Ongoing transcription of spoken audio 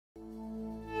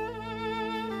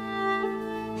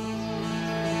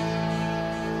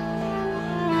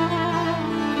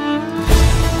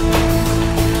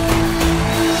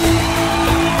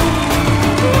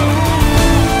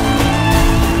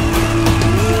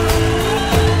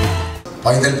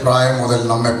പൈതൽ പ്രായം മുതൽ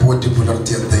നമ്മെ പോറ്റി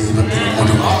പുലർത്തിയ ദൈവത്തിന്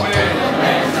മുഴുവൻ.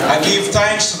 I give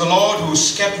thanks to the Lord who's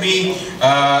kept me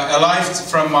alive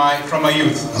from my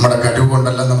youth. നമ്മുടെ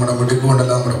കഴിവുകൊണ്ടല്ല, നമ്മുടെ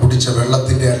മിടുക്കുകൊണ്ടല്ല, നമ്മുടെ കുടിച്ച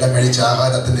വെള്ളത്തിന്റെ അല്ല, കഴിച്ച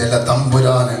ആഹാരത്തിന്റെ അല്ല,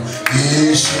 തമ്പുരാന്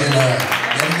യേശുവിന്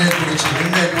എന്നെക്കുറിച്ച്,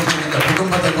 നിന്നെക്കുറിച്ച്, നിന്റെ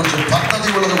കുടുംബത്തെക്കുറിച്ച് പദ്ധതി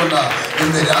ഉള്ളതുകൊണ്ട്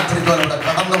ഇന്ന് രാത്രി അവിടെ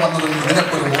കടന്നു വന്നതിൽ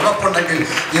നിനക്കൊരു ഉറപ്പുണ്ടെങ്കിൽ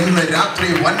ഇന്ന് രാത്രി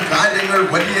വൻ കാര്യങ്ങൾ,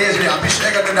 വലിയ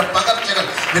അഭിഷേകത്തിന്റെ പകർച്ചകൾ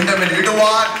നിന്റെ മേൽ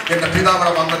ഇടുവാൻ എന്റെ പിതാവ്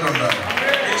വന്നിട്ടുണ്ട്.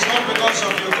 It's not because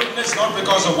of your goodness, not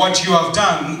because of what you have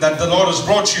done that the Lord has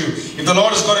brought you. If the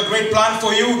Lord has got a great plan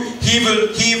for you, He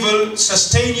will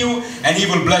sustain you and He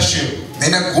will bless you.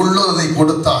 നിനക്കുള്ളത് നീ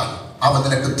കൊടുത്താൽ അവൻ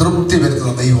നിനക്ക് തൃപ്തി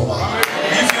വരുത്തുന്ന ദൈവമാണ്.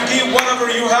 If you give whatever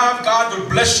you have, God will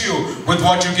bless you with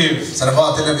what you give.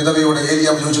 സർവ്വത്തിലെ വിധവയോട്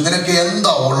ഏലിയാവ് ചോദിച്ചു, നിനക്ക്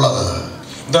എന്താ ഉള്ളത്?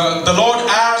 The Lord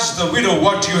asked the widow,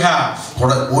 what do you have?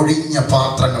 ഒഴിഞ്ഞ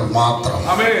പാത്രങ്ങൾ മാത്രം.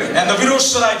 And the widow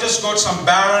said, I just got some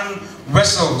barren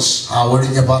vessels. ആ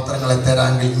ഒഴിഞ്ഞ പാത്രങ്ങളെ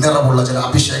തരാമെങ്കിൽ നിറമുള്ള ചില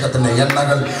അഭിഷേകത്തിന്റെ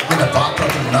എണ്ണകൾ നിന്റെ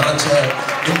പാത്രത്തിൽ നിറച്ച്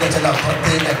നിന്റെ ചില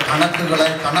പ്രത്യേക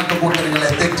കണക്കുകൂട്ടലുകളെ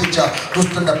തെറ്റിച്ച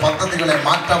ദുഷ്ടന്റെ പദ്ധതികളെ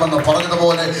മാറ്റാമെന്ന്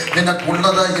പറഞ്ഞതുപോലെ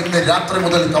നിനക്കുള്ളത് ഇന്ന് രാത്രി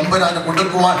മുതൽ തമ്പുരാന്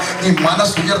കൊടുക്കുവാൻ നീ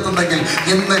മനസ്സുയർത്തുന്നെങ്കിൽ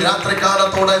ഇന്ന് രാത്രി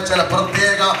കാലത്തോടെ ചില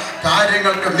പ്രത്യേക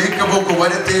കാര്യങ്ങൾക്ക് നീക്കുപോക്ക്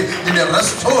വരുത്തി നിന്നെ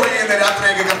റെസ്റ്റോർ ചെയ്യുന്ന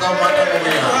രാത്രിയേക്ക് കർത്താവ് മാറ്റാൻ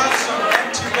പോവുകയാണ്.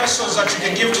 Vessels that you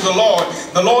can give to the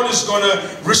Lord is going to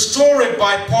restore it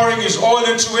by pouring His oil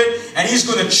into it, and He's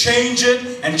going to change it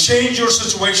and change your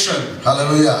situation.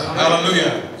 Hallelujah.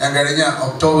 Hallelujah. ഞാൻ കഴിഞ്ഞ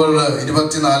October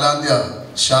 24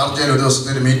 ഷാർജയിൽ ഒരു ദിവസത്തെ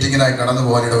ഒരു മീറ്റിംഗിനായി കടന്നു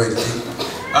പോകാൻ ഇടവരുത്തി.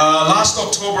 Last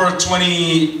October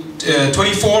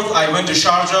 24th I went to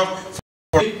Sharjah.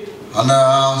 അന്ന്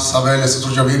സഭയിലെ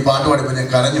ശുശ്രൂഷ ഈ പാട്ട് പാടിയപ്പോൾ ഞാൻ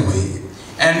കരഞ്ഞുപോയി.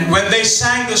 And when they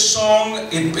sang this song,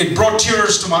 it brought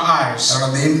tears to my eyes.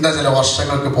 നീണ്ട ചില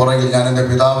വർഷങ്ങൾക്ക് പുറകിൽ ഞാൻ എൻ്റെ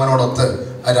പിതാവിനോടൊത്ത്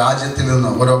ആ രാജ്യത്തിൽ നിന്ന്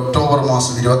ഒരു ഒക്ടോബർ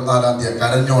മാസം 24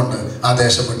 കരഞ്ഞുകൊണ്ട് ആ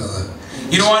ദേശം വിട്ടത്.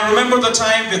 You know, I remember the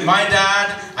time with my dad.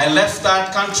 I left that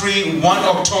country 1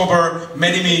 October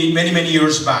many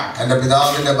years back. എൻ്റെ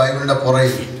പിതാവിൻ്റെ ബൈബിളിൻ്റെ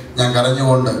പുറകിൽ ഞാൻ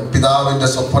കരഞ്ഞുകൊണ്ട് പിതാവിൻ്റെ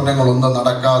സ്വപ്നങ്ങളൊന്നും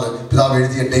നടക്കാതെ പിതാവ്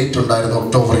എഴുതിയ ഡേറ്റ് ഉണ്ടായിരുന്നു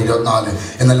ഒക്ടോബർ 24.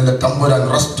 എന്നാൽ എൻ്റെ തമ്പുരാൻ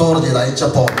റെസ്റ്റോർ ചെയ്ത്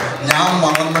അയച്ചപ്പോൾ ഞാൻ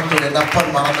മറന്നിട്ടോ എൻ്റെ അപ്പൻ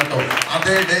മറന്നിട്ടോ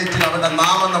അതേ ഡേറ്റിൽ അവൻ്റെ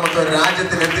നാമം നമുക്ക്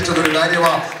രാജ്യത്തിൽ എത്തിച്ചതൊരു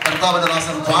കാര്യമാണ്. കർത്താവിൻ്റെ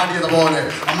ദാസൻ പാടിയതുപോലെ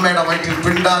അമ്മയുടെ വയറ്റിൽ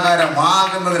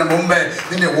പിണ്ടാകാരമാകുന്നതിന് മുമ്പേ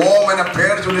നിന്നെ ഓമന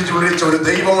പേർ ചൊല്ലിച്ച് വിളിച്ച ഒരു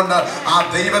ദൈവമുണ്ട്. ആ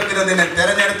ദൈവത്തിന് നിന്നെ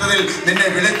തെരഞ്ഞെടുത്തതിൽ, നിന്നെ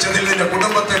വിളിച്ചതിൽ, നിന്റെ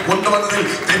കുടുംബത്തെ കൊണ്ടുവന്നതിൽ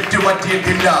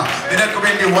തെറ്റുപറ്റിയിട്ടില്ല. നിനക്ക്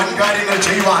വേണ്ടി വൻ കാര്യങ്ങൾ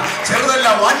ചെയ്യുവാൻ, ചെറുതല്ല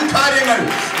വൻ കാര്യങ്ങൾ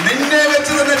നിന്നെ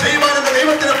വെച്ച് തന്നെ ചെയ്യുവാൻ എന്ന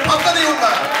ദൈവത്തിന്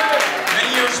പദ്ധതിയുണ്ട്.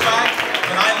 Many years back,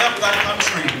 when I left that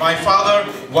country, my father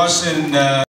was in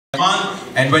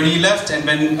and when he left, and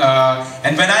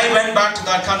when I went back to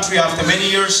that country after many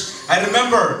years, I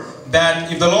remember that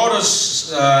if the Lord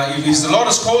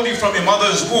has called you from your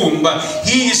mother's womb,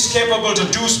 He is capable to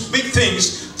do big things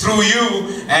through you.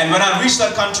 And when I reached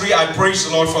that country, I praise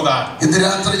the Lord for that. ഇന്ന്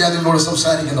രാത്രി ഞാൻ നിങ്ങളോട്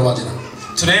സംസാരിക്കുന്ന വചനം,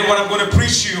 today what I'm going to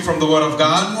preach to you from the Word of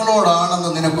God,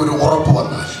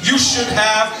 you should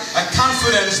have a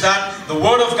confidence that the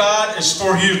Word of God is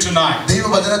for you tonight.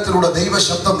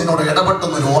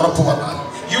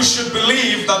 You should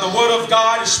believe that the Word of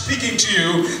God is speaking to you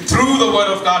through the Word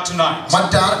of God tonight. When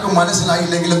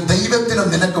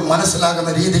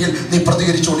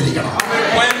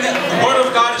the Word of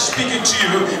God is speaking to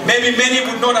you, maybe many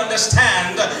would not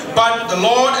understand, but the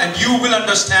Lord and you will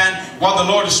understand what the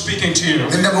Lord is speaking to you.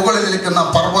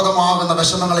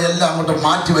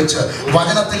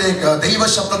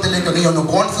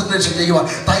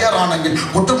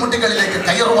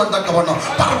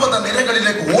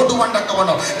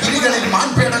 കിളികളിൽ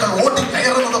മാൻപേടകൾ ഓടി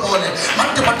കയറുന്നത് പോലെ,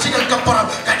 മറ്റു പക്ഷികൾക്കപ്പുറം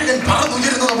കഴുകൻ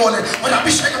പറന്നുയരുന്നത് പോലെ ഒരു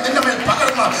അഭിഷേകം നിന്റെ മേൽ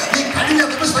പകർന്ന് നീ കഴിഞ്ഞ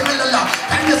ദിവസങ്ങളിലല്ല,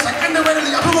 കഴിഞ്ഞ സെക്കൻഡുകളിൽ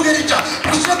നീ അഭിമുഖീകരിച്ച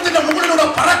പ്രശ്നത്തിന്റെ മുകളിലൂടെ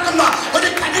പറക്കുന്ന ഒരു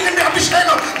കഴുകന്റെ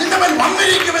അഭിഷേകം നിന്റെ മേൽ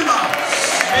വന്നിരിക്കുമെന്ന്.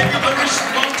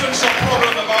 Mountains of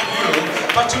problem about you,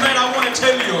 but tonight I want to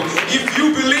tell you, if you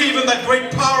believe in that great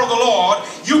power of the Lord,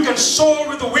 you can soar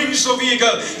with the wings of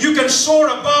eagle. You can soar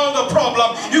above the problem.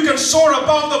 You can soar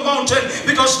above the mountain,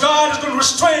 because God is going to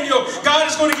restrain you. God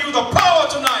is going to give you the power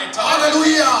tonight.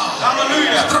 Hallelujah.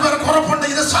 Hallelujah.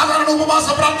 ഇത് സാധാരണ ഉപവാസ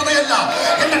പ്രാർത്ഥനയല്ല.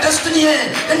 എന്റെ ഡെസ്റ്റിനിയെ,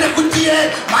 എന്റെ ബുദ്ധിയെ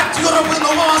മാറ്റിയുറപ്പിക്കുന്ന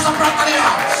ഉപവാസ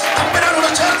പ്രാർത്ഥനയാണ്. തമ്പുരാനോട്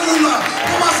ചേർന്ന് നിന്ന്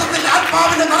ഉപവാസത്തിൽ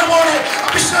ആത്മാവിന്റെ നിറവോടെ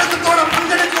അഭിഷേകത്തോടെ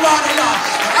പങ്കെടുക്കുവാനല്ല,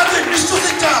 അത്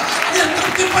വിശ്വസിച്ച്, അതിൽ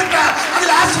തൃപ്തിപ്പെട്ട്, അതിൽ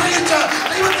ആശ്രയിച്ച്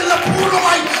ദൈവത്തിന്റെ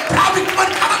പൂർണ്ണമായി പ്രാപിക്കുവാൻ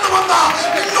കടന്നു വന്ന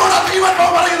നിന്നോട് ദൈവം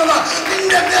പറയുന്നത്,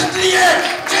 നിന്റെ ഡെസ്റ്റിനിയെ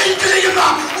ചേഞ്ച് ചെയ്യുന്ന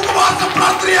ഉപവാസ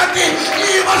പ്രാർത്ഥനയാക്കി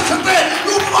ഈ വർഷത്തെ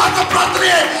ഉപവാസ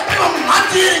പ്രാർത്ഥനയെ ദൈവം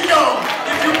മാറ്റിയിരിക്കും.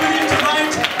 If you believe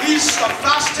tonight is a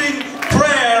fasting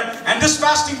prayer, and this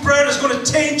fasting prayer is going to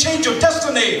change your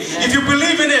destiny. If you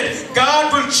believe in it, God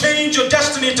will change your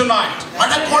destiny tonight.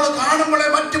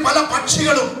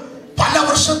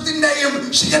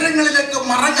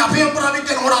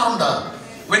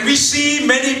 When we see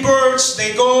many birds, they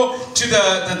go to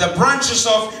the branches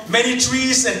of many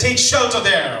trees and take shelter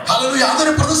there. Hallelujah.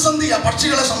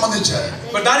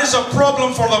 But that is a problem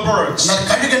for the birds.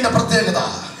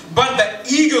 But the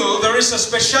eagle, there is a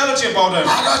speciality about him.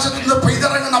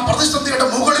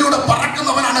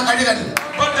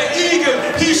 But the eagle,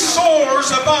 he soars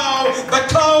above the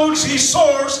clouds. He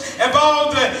soars above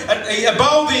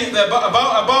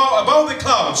the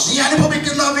clouds.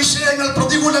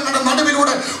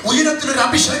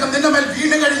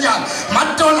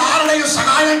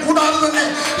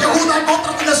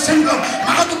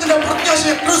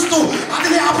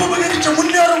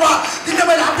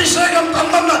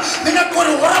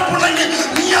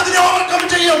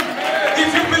 If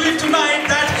you believe tonight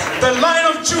that the Lion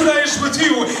of Judah is with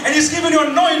you and he's given you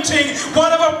anointing,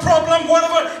 whatever problem,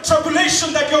 whatever tribulation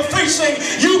that you're facing,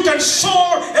 you can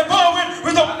soar above it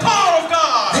with the power of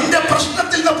God.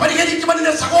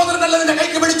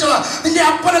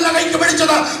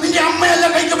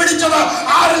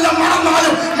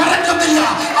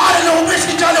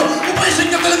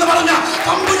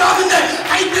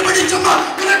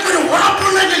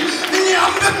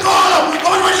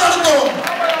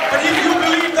 But if you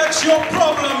believe that your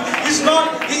problem is not,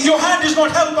 your hand is not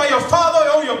held by your father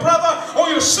or your brother or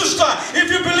your sister, if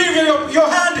you believe your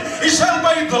hand is held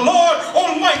by the Lord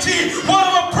Almighty,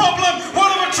 whatever problem,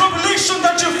 whatever tribulation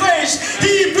that you face,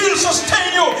 He will sustain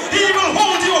you, He will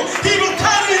hold you, He will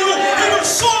carry you, He will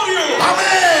soar you.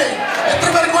 Amen.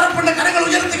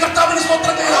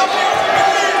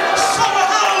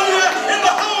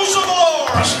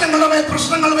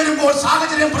 പ്രശ്നങ്ങൾ വരുമ്പോൾ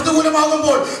സാഹചര്യം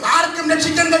പ്രതികൂലമാകുമ്പോൾ ആർക്കും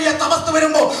രക്ഷിക്കാൻ കഴിയാത്ത അവസ്ഥ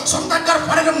വരുമ്പോൾ സ്വന്തക്കാർ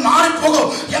പലരും മാറിപ്പോകും.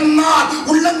 എന്നാൽ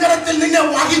ഉള്ളങ്കരത്തിൽ നിന്നെ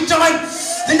വഹിച്ചവൻ,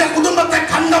 നിന്റെ കുടുംബത്തെ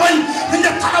കണ്ടവൻ,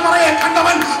 നിന്റെ തലമുറയെ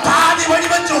കണ്ടവൻ പാതി വഴി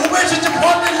വെച്ച് ഉപേക്ഷിച്ച്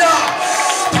പോകത്തില്ല.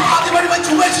 പാതി വഴി വെച്ച്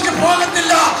ഉപേക്ഷിച്ച്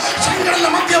പോകത്തില്ല. ചെങ്കടലിലെ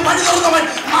മധ്യ വഴി തുറന്നവൻ,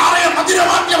 മാറയെ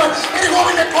മധുരമാക്കിയവൻ,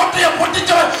 യെരിഹോവിന്റെ കോട്ടയെ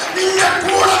പൊട്ടിച്ചവൻ, നിന്റെ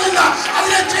കൂടെ നിന്ന്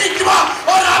അതിനെ ജയിക്കുക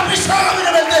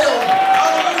ഒരഭിഷേകത്തിന് വേണ്ടിയോ.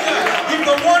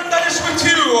 The one that is with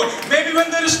you, maybe when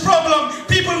there is problem,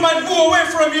 people might move away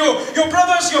from you, your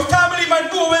brothers, your family might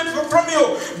move away from you,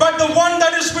 but the one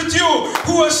that is with you,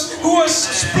 who has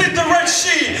split the Red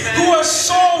Sea, who has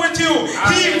soared with you,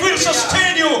 He will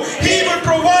sustain you, He will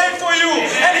provide for you,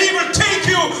 and He will take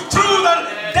you through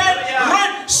that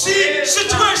Red Sea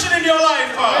situation in your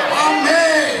life.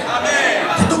 Amen. Amen.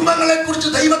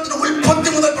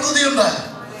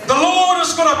 The Lord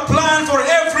is going to plan for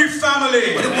every family.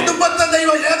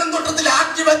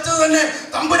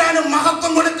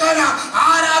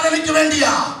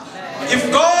 If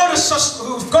God has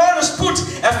put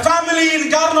a family in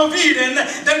Garden of Eden,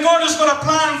 then God is going to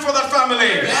plan for that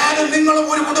family.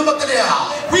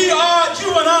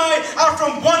 You and I are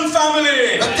from one family.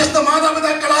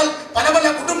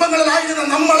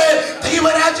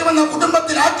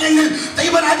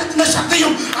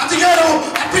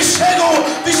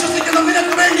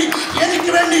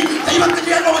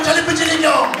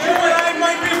 You and I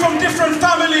might be from different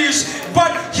families,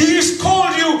 but He has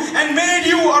called you and made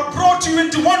you or brought you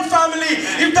into one family.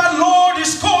 If the Lord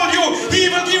has called you, He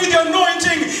will give you the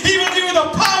anointing, He will give you the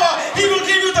power, He will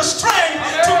give you the strength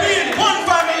to be in one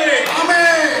family.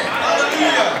 Amen.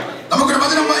 Hallelujah.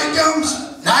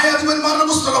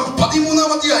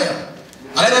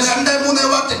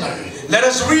 Let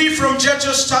us read from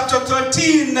Judges chapter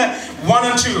 13, 1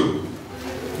 and 2.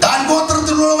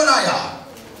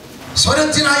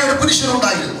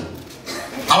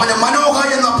 അവന് മനോഹ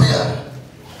എന്ന പേർ.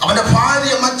 അവന്റെ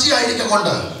ഭാര്യ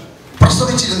മച്ചിയായിരിക്കൊണ്ട്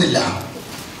പ്രസവിച്ചിരുന്നില്ല.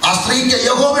 ആ സ്ത്രീക്ക്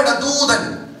യഹോവയുടെ ദൂതൻ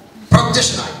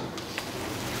പ്രത്യക്ഷനായി.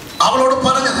 അവളോട്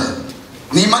പറഞ്ഞത്,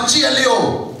 നീ മച്ചിയല്ലയോ,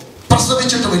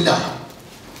 പ്രസവിച്ചിട്ടുമില്ല,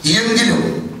 എങ്കിലും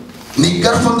നീ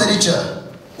ഗർഭം ധരിച്ച്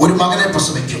ഒരു മകനെ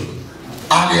പ്രസവിക്കും.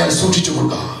 ആകയാൽ സൂക്ഷിച്ചു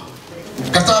കൊള്ളുക.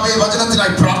 കർത്താവേ,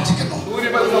 വചനത്തിനായി പ്രാർത്ഥിക്കുന്നു.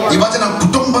 ഈ വചനം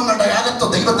കുടുംബങ്ങളുടെ അകത്ത്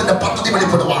ദൈവത്തിന്റെ പദ്ധതി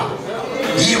വെളിപ്പെടുവാൻ,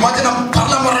 ഈ വചനം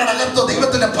തലമുറയുടെ അകത്ത്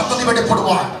ദൈവത്തിന്റെ പദ്ധതി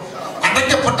വെളിപ്പെടുവാൻ,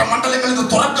 അടയ്ക്കപ്പെട്ട മണ്ഡലങ്ങളിൽ നിന്ന്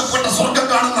തുറക്കപ്പെട്ട സ്വർഗം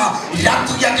കാണുന്ന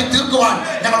രാത്രിയാക്കി തീർക്കുവാൻ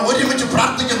ഞങ്ങൾ ഒരുമിച്ച്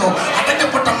പ്രാർത്ഥിക്കുന്നു.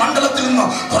 അടയ്ക്കപ്പെട്ട മണ്ഡലത്തിൽ നിന്ന്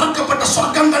തുറക്കപ്പെട്ട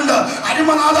സ്വർഗം കണ്ട്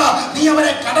അരുമനാഥ, നീ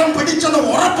അവരെ കടം പിടിച്ചെന്ന്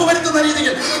ഉറപ്പ് വരുത്തുന്ന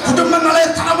രീതിയിൽ കുടുംബങ്ങളെ,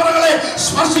 തലമുറകളെ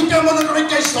സ്പർശിക്കാമെന്ന്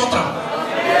കൃപയ്ക്കായി സ്തോത്രം.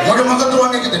 ഒരു മഹത്വം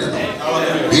അങ്ങേക്ക് തരുന്നു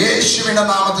യേശുവിന്റെ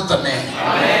നാമത്തിൽ തന്നെ.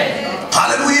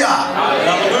 ഹല്ലേലൂയ.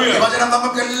 ഈ വചനം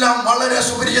നമുക്കെല്ലാം വളരെ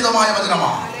സുപരിചിതമായ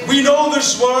വചനമാണ്. We know this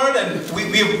word and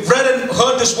we've read and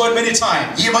heard this word many times.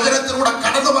 ഈ വചനത്തിലൂടെ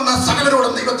കടന്നു വന്ന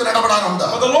സകലരോടും ദൈവത്തിന് ഇടപെടാനുണ്ട്.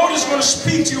 But the Lord is going to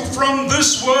speak to you from this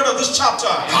word of this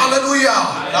chapter. Hallelujah.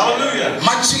 Hallelujah.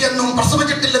 മച്ചിയെന്നും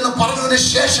പ്രസവിച്ചിട്ടില്ലെന്നും പറഞ്ഞതിന്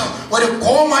ശേഷം ഒരു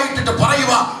കോമായിട്ടിട്ട്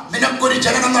പറയുക നിനക്കൊരു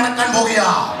ജനനം നടക്കാൻ പോകുക.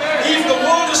 If the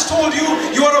world has told you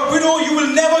you are a widow, you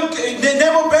will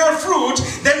never bear fruit,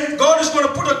 then God is going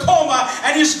to put a comma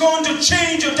and He's going to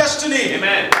change your destiny.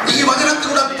 Amen. ഈ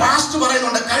വചനത്തിലൂടെ past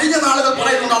പറയുന്നുണ്ട്, കഴിഞ്ഞ നാളുകൾ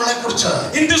പറയുന്നുണ്ട് അവളെ കുറിച്ച്.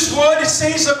 In this word it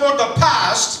says about the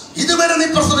past. ഇതുവരെ നീ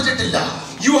പ്രസവിച്ചിട്ടില്ല.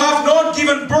 You have not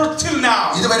given birth till now.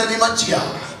 ഇതുവരെ നീ മച്ചിയാ.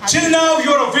 Till now you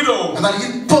are a widow. എന്നാൽ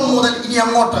ഇപ്പോൾ മുതൽ ഇനി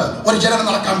അങ്ങോട്ട് ഒരു ജനനം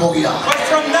നടക്കാൻ പോകുക. But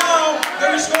from now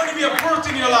there is going to be a birth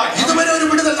in your life. ഇതുവരെ ഒരു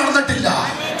വിടുതൽ നടന്നിട്ടില്ല.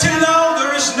 Till now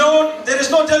there is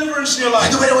no deliverance in your life.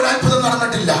 ഇതുവരെ ഒരു അത്ഭുതം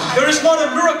നടന്നിട്ടില്ല. There is not a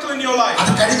miracle in your life.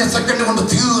 അത് കഴിഞ്ഞ സെക്കൻഡ് കൊണ്ട്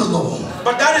തീർന്നു.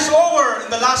 But that is over in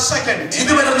the last second.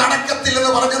 ഇതുവരെ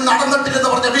നടക്കത്തില്ലെന്ന് പറഞ്ഞ് നടന്നിട്ടില്ലെന്ന്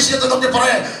പറഞ്ഞ വിഷയത്തെ നോക്കി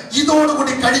പറയാൻ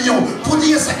ഇതോടുകൂടി കഴിഞ്ഞു.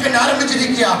 പുതിയ സെക്കൻഡ്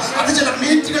ആരംഭിച്ചിരിക്കുക. അത് ചില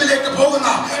മിനിറ്റുകളിലേക്ക് പോകുന്ന,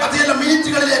 അത് ചില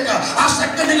മിനിറ്റുകളിലേക്ക്, ആ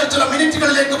സെക്കൻഡുകൾ ചില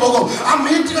മിനിറ്റുകളിലേക്ക് പോകും. ആ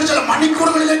മിനിറ്റുകൾ ചില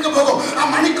മണിക്കൂറുകളിലേക്ക് പോകും. ആ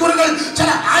മണിക്കൂറുകൾ ചില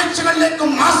ആഴ്ചകളിലേക്കും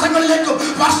മാസങ്ങളിലേക്കും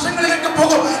വർഷങ്ങളിലേക്ക്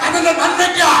പോകും. അതിന്റെ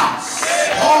നന്മയ്ക്ക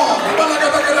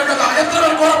എത്ര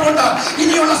പേർക്ക് ഉറപ്പുണ്ട്?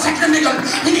 ഇനിയുള്ള സെക്കൻഡുകൾ,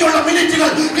 ഇനിയുള്ള മിനിറ്റുകൾ,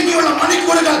 ഇനിയുള്ള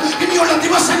മണിക്കൂറുകൾ, ഇനിയുള്ള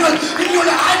ദിവസങ്ങൾ,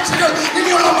 ഇനിയുള്ള ആഴ്ചകൾ,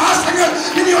 ഇനിയുള്ള മാസങ്ങൾ,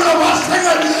 ഇനിയുള്ള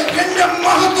വർഷങ്ങൾ എന്റെ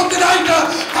മഹത്വത്തിനായിട്ട്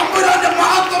തമ്പുരാന്റെ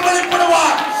മഹത്വം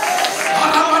വെളിപ്പെടുവാൻ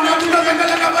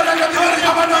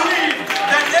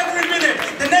that every minute,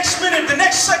 the next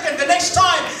second, the next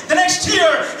time, the next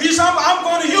year I'm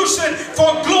going to use it for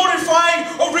glorifying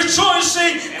or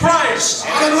rejoicing Christ.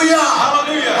 Hallelujah.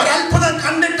 Hallelujah. ഒരു അത്ഭുതം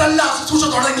കണ്ടിട്ടല്ല ശുശ്രൂഷ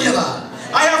തുടങ്ങിയത്.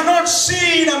 I have not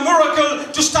seen a miracle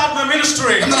to start my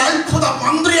ministry. എന്നാൽ അത്ഭുത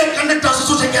മന്ത്രിയെ കണ്ടിട്ട്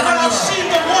ശുശ്രൂഷയ്ക്ക് I have ഇറങ്ങിയത്. seen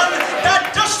the one that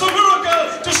does the miracle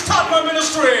to start my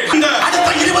ministry. അടുത്ത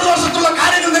 20 വർഷത്തുള്ള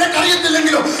കാര്യങ്ങൾ നിനക്ക്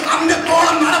അറിയത്തില്ലെങ്കിലും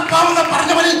അന്ത്യത്തോളം നടപ്പാമെന്ന്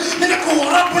പറഞ്ഞവരിൽ നിനക്ക്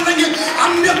ഉറപ്പുണ്ടെങ്കിൽ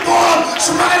അന്ത്യത്തോളം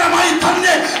സുഖകരമായി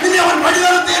തന്നെ നിന്നെ അവൻ വഴി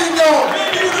നടത്തിയിരിക്കും.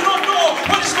 Maybe you do not know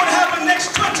what is going to happen next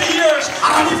 20 years.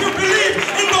 And if you believe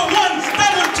in the one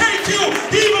that will take you,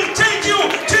 He will take you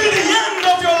till the end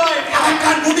of your life.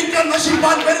 അടക്കാൻ മുടിക്കാൻ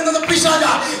നശിപ്പാൻ വരുന്നത് പിശാച.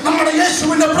 നമ്മുടെ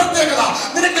യേശുവിന്റെ പ്രത്യേകത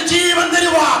നിനക്ക് ജീവൻ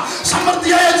തരുവാൻ,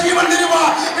 സമൃദ്ധിയായ ജീവൻ തരുവാൻ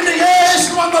എന്റെ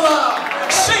യേശു വന്നത്.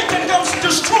 Satan comes to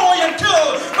destroy and kill,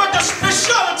 but the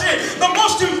speciality, the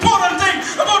most important thing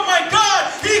about my God,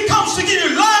 He comes to give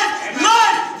you life,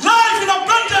 life, life in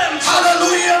abundance.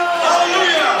 Hallelujah.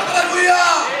 Hallelujah. Hallelujah.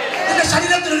 നിന്റെ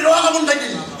ശരീരത്തിൽ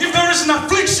രോഗമുണ്ടെങ്കിൽ, If there is an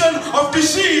affliction of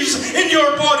disease in your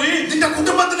body, നിന്റെ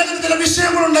കുടുംബത്തിനകത്ത് ചില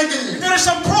വിഷയങ്ങളുണ്ടെങ്കിൽ, if there is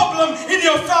some problem in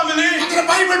your family, അതിന്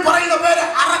Bible പറയുന്ന പേര്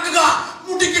അറക്കുക,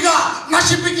 മുടിക്കുക,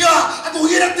 നശിപ്പിക്കുക. അത്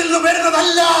ഉയരത്തിൽ നിന്ന്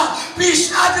വരുന്നതല്ല,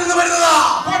 പിശാചിൽ നിന്ന് വരുന്നതാ.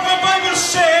 what my Bible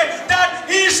say that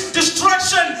is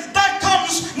destruction that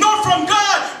comes not from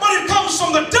God, but it comes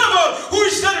from the devil who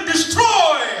is there to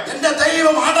destroy. എന്റെ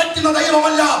ദൈവം അടയ്ക്കുന്ന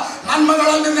ദൈവമല്ല,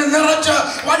 നന്മകളിൽ നിന്ന് നിറച്ച്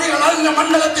വഴികൾ അതിന്റെ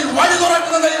മണ്ഡലത്തിൽ വഴി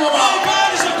തുറക്കുന്ന My ദൈവമാണ്. God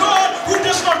is a God who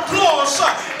does not close,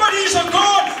 but He is a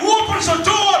God who opens a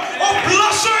door of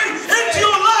blessing into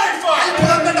your life.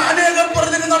 അത്ഭുതം കണ്ട അനേകർ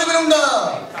പ്രതിന് നടുവിലുണ്ട്.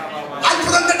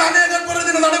 അത്ഭുതം കണ്ട അനേകർ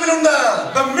പ്രതിന് നടുവിലുണ്ട്.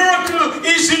 The miracle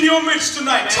is in your midst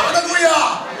tonight. Hallelujah.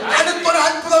 അടുത്തൊരു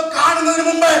അത്ഭുതം കാണുന്നതിന്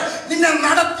മുമ്പ് നിന്നെ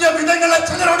നടത്തിയ വിധങ്ങളെ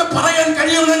ചിലരോട് പറയാൻ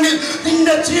കഴിയുമെങ്കിൽ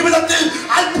നിന്റെ ജീവിതത്തിൽ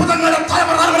അത്ഭുതങ്ങളുടെ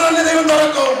തലമുറ ദൈവം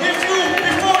തുറക്കും.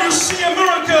 Before you see a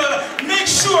miracle, make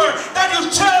sure that you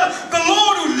tell the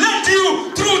Lord who led you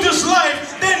through this life,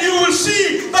 then you will see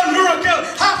the miracle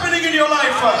happening in your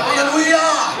life. Hallelujah.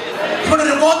 ഇവിടെ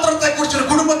ഒരു ഗോത്രത്തെക്കുറിച്ച്, ഒരു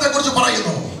കുടുംബത്തെക്കുറിച്ച്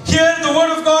പറയുന്നു. Here the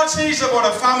word of God says about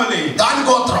a family, than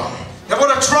ഗോത്രം.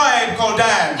 about a tribe called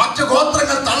Dan. മറ്റു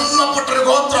ഗോത്രങ്ങൾ തള്ളപ്പെട്ട ഒരു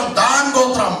ഗോത്രം, than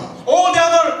ഗോത്രം. All the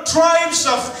other tribes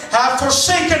have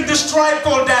forsaken this tribe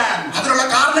called Dan. അതിനുള്ള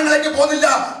കാരണങ്ങളിലേക്ക് പോകുന്നില്ല.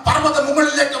 പർവ്വത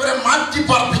മുകളിലേക്ക് അവരെ മാറ്റി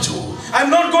പാർപ്പിച്ചു. I'm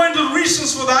not going to reasons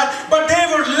for that, but they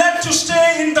were led to stay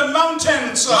in the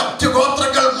mountains. മറ്റു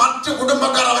ഗോത്രങ്ങൾ, മറ്റു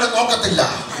കുടുംബക്കാർ അവരെ നോക്കത്തില്ല.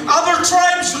 Other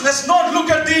tribes, let's not look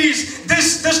at this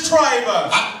tribe.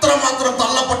 അത്രമാത്രം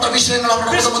തള്ളപ്പെട്ട വിഷയങ്ങൾ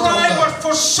അവരുടെ This tribe കുടുംബത്തിലുണ്ട്. was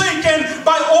forsaken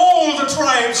by all the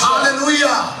tribes. Hallelujah.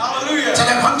 Hallelujah. ചില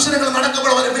ഫംഗ്ഷനുകൾ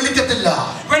നടക്കുമ്പോൾ അവരെ വിളിക്കത്തില്ല.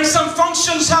 When some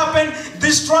functions happen,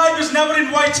 this tribe is never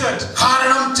invited.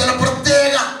 കാരണം ചില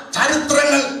പ്രത്യേക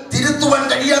ചരിത്രങ്ങൾ തിരുത്തുവാൻ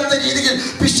കഴിയാത്ത രീതിയിൽ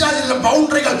പിശാചിന്റെ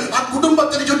ബൗണ്ടറികൾ ആ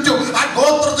കുടുംബത്തിന് ചുറ്റും, ആ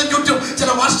ഗോത്രത്തിന് ചുറ്റും ചില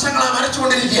വർഷങ്ങളായി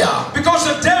വരച്ചുകൊണ്ടിരിക്കുക. Because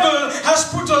the devil has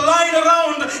put a line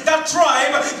around that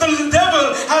tribe, the devil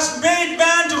has made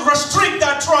man to restrict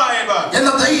that tribe. എന്ന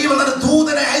ദൈവം തന്റെ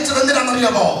ദൂതനെ അയച്ചത്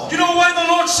എന്തിനാണെന്നറിയാമോ? You know why the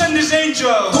Lord sent His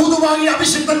angel? ദൂതുവായി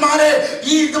അഭിഷിക്തന്മാരെ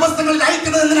ഈ ദിവസങ്ങളിൽ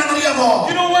അയക്കുന്നത് എന്തിനാണെന്നറിയാമോ?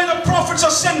 You know why the prophets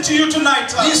are sent to to you tonight.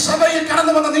 ഈ സഭയിൽ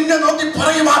കടന്നു വന്ന നിന്നെ നോക്കി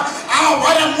പറയുവാൻ ആ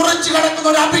വരം മുറിച്ചു കിടക്കുന്ന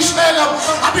ഒരു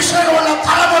അഭിഷേകമുള്ള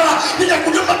തലമുറ നിന്റെ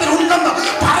കുടുംബത്തിൽ ഉണ്ടെന്ന്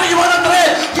പറയുവാനത്രേ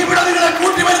ഇവിടെ നിങ്ങളെ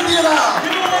കൂട്ടി വരുത്തിയത്.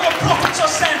 You know what the prophets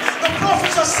are sent? The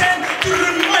prophets are sent to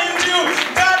remind you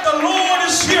that the Lord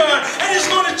is here and He's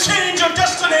going to change your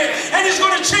destiny and He's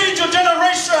going to change your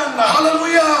generation.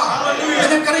 Hallelujah.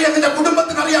 നിനക്കറിയാം, നിന്റെ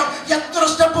കുടുംബത്തിനറിയാം എത്ര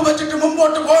step വെച്ചിട്ട്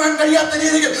മുമ്പോട്ട് പോകാൻ കഴിയാത്ത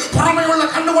രീതിയിൽ, പുറമെയുള്ള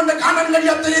കണ്ണുകൊണ്ട് കാണാൻ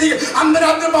കഴിയാത്ത രീതിയിൽ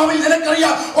അന്തരാത്മാവിൽ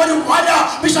നിനക്കറിയാം ഒരു വര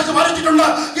പിശാച് വരച്ചിട്ടുണ്ട്.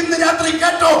 ഇന്ന് രാത്രി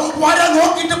കേട്ടോ, വര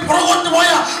നോക്കിയിട്ട് പുറകോട്ട് പോയ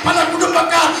പല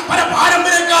കുടുംബക്കാർ, പല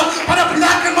പാരമ്പര്യക്കാർ, പല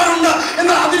പിതാക്കന്മാരുണ്ട്.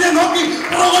 എന്നാൽ അതിനെ നോക്കി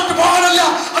പുറകോട്ട് പോകാനല്ല,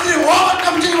 അതിനെ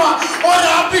ഓവർകം ചെയ്യുവാൻ ഒരു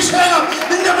അഭിഷേകം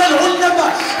നിന്റെ മേൽ ഉണ്ടെന്ന്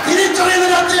തിരിച്ചറിയുന്ന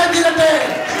രാത്രിയായി തീരട്ടെ.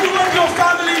 You and your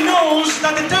family knows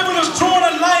that the devil has drawn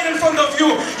a line in front of you.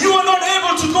 You are not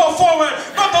able to go forward,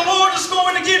 but the Lord is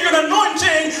going to give you an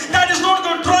anointing that is not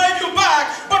going to drive you back,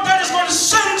 but that is going to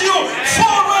send you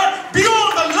forward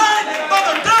beyond the line that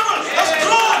the devil has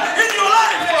drawn in your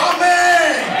life.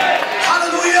 Amen.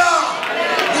 Hallelujah.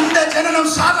 നിന്റെ ജനനം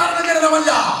സാധാരണ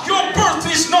ജനനമല്ല. Your birth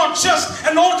is not just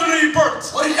an ordinary birth.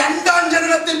 ഒരു രണ്ടാം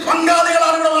ജനനത്തിൽ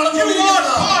പങ്കാളികളാണ് ഇവിടെ നടന്നുകൊണ്ടിരിക്കുന്നത്. You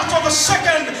are part of the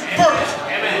second birth.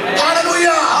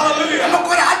 Hallelujah. Hallelujah.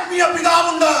 നമുക്കൊരു ആത്മീയ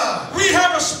പിതാവുണ്ട്. We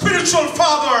have a spiritual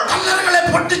father. കല്ലറകളെ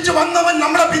പൊട്ടിച്ചു വന്നവൻ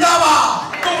നമ്മുടെ പിതാവാ.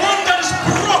 The one that has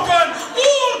broken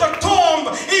all the tomb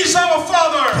is our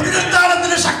father.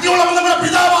 പുനരുത്ഥാനത്തിന് ശക്തിയുള്ളവൻ നമ്മുടെ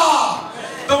പിതാവാ.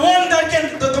 The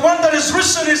one that is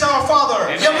risen is our father.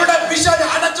 എവിടെ പിശാച്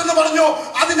അടച്ചെന്ന് പറഞ്ഞു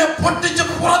അതിനെ പൊട്ടിച്ച്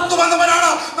പുറത്തു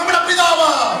വന്നവനാണ് നമ്മുടെ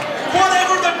പിതാവ്.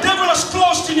 Whatever the devil has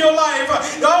closed in your life,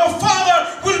 our father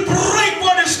will break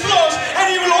what is closed and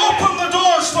he will open the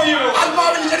doors for you.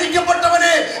 ആത്മാവിൽ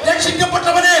ജനിക്കപ്പെട്ടവനെ,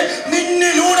 രക്ഷിക്കപ്പെട്ടവനെ,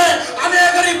 നിന്നിലൂടെ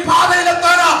അനേകർ ഈ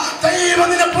പാതയിലെത്താനാ ദൈവം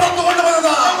നിന്നെ പുറത്തു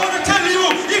കൊണ്ടുവന്നത്. I want to tell you,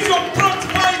 if you're brought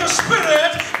by the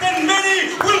Spirit, then many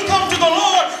will come to the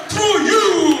Lord through you.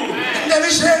 നിന്റെ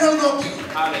വിഷയങ്ങൾ നോക്കി.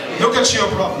 Look at your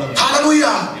problem.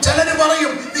 Hallelujah. ചിലര്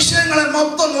പറയും വിഷയങ്ങളെ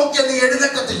മൊത്തം നോക്കിയാൽ നീ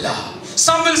എഴുന്നേൽക്കത്തില്ല.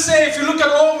 Some will say, if you look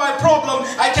at all my problem,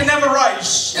 I can never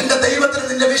rise. എന്റെ ദൈവത്തിന്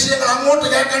നിന്റെ വിഷയങ്ങൾ അങ്ങോട്ട്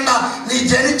കേൾക്കണ്ട. നീ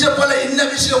ജനിച്ച പോലെ ഇന്ന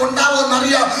വിഷയം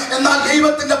ഉണ്ടാവുമെന്നറിയാം. എന്നാൽ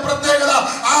ദൈവത്തിന്റെ പ്രത്യേകത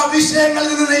ആ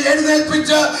വിഷയങ്ങളിൽ നിന്ന്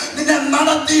എഴുന്നേൽപ്പിച്ച് നിന്നെ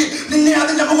നടത്തി നിന്നെ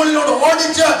അതിന്റെ മുകളിലോട്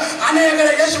ഓടിച്ച്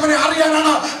അനേകരെ യേശുവിനെ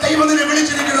അറിയാനാണ് ദൈവം നിന്നെ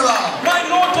വിളിച്ചിരിക്കുന്നത്. My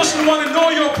Lord doesn't want to know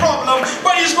your problem,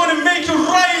 but He's going to make you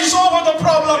rise over the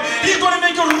problem. He's going to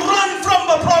make you run from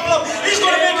the problem. He's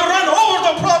going to make you run over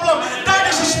the problem. That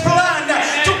is His plan,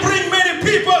 to bring many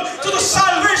people to the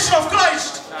salvation of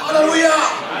Christ. Hallelujah.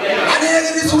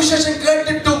 അനേകർ ഈ സുവിശേഷം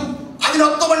കേട്ടിട്ടും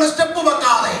അതിനൊത്തവണ്ണം step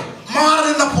വെക്കാതെ മാറി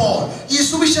നിന്നപ്പോൾ ഈ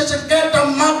സുവിശേഷം കേട്ട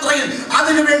മാത്രയിൽ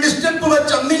അതിനുവേണ്ടി സ്റ്റെപ്പ്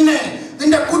വെച്ച നിന്നെ,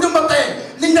 നിന്റെ കുടുംബത്തെ,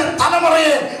 നിന്റെ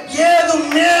തലമുറയെ ഏത്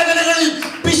മേഖലകളിൽ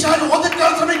പിശാച്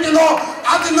ഒതുക്കാൻ ശ്രമിക്കുന്നോ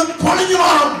അതിന് പൊളിഞ്ഞു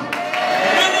മാറും.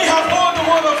 Many have heard the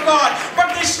word of God, but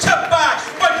they step back.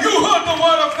 But you heard the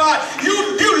word of God. You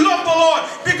love the Lord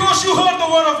because you heard the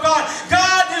word of God.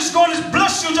 God is going to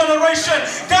bless your generation.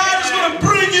 God is going to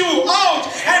bring you out,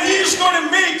 and He is going to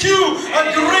make you a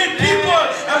great people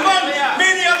among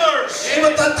many others.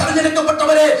 ദൈവത്താൽ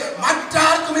തെരഞ്ഞെടുക്കപ്പെട്ടവരെ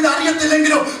മറ്റാർക്കും ഇത്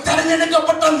അറിയത്തില്ലെങ്കിലും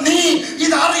തെരഞ്ഞെടുക്കപ്പെട്ട നീ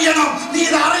ഇത് അറിയണം. നീ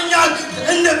ഇത് അറിഞ്ഞാൽ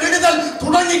എന്റെ വിടുതൽ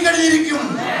തുടങ്ങിക്കഴിഞ്ഞിരിക്കും.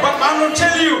 But I'm going to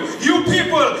tell you, you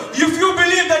people, if you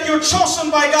believe that you're chosen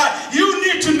by God, you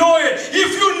need to know it.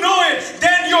 If you know it,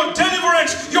 then your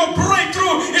deliverance, your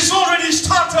breakthrough is already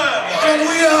started.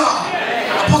 Hallelujah.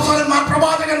 അപ്പോസ്തലന്മാർ,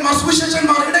 പ്രവാചകന്മാർ,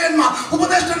 സുവിശേഷകന്മാർ, ഇടയന്മാർ,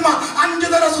 ഉപദേഷ്ടന്മാർ, 5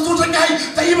 തര ശുശ്രൂഷയ്ക്കായി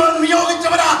ദൈവം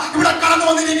നിയോഗിച്ചവരാ ഇവിടെ കടന്നു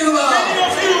വന്നിരിക്കുന്നത്. Many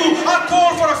of you are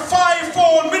called for a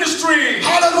 5-fold ministry.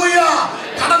 Hallelujah.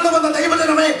 കടന്നു വന്ന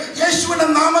ദൈവജനമേ, യേശുവിന്റെ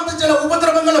നാമത്തിൽ ചില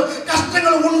ഉപദ്രവങ്ങളും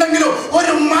കഷ്ടങ്ങളും ഉണ്ടെങ്കിലും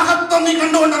ഒരു മഹത്വം നീ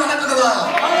കണ്ടുകൊണ്ട് നടക്കുന്നത്.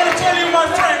 I want to tell you, my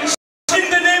friends, in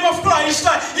the name of Christ,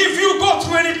 if you go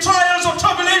through any trials or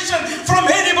tribulation from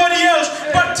anybody else,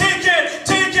 but take it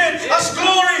as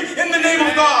glory in the name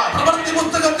of God. പ്രവൃത്തി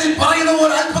പുസ്തകത്തിൽ പറയുന്ന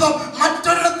ഒരു അത്ഭുതം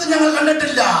മറ്റൊരിടത്തും ഞങ്ങൾ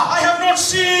കണ്ടിട്ടില്ല. I have not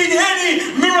seen any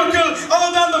miracle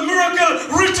other than the miracle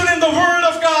written in the Word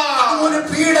of God. അതുപോലെ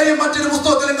പീഡയും മറ്റൊരു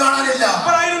പുസ്തകത്തിലും കാണാനില്ല.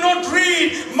 But I do not read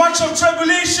much of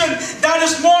tribulation that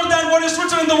is more than what is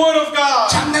written in the Word of God.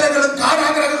 ചങ്ങലകളും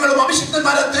കാരാഗ്രഹങ്ങളും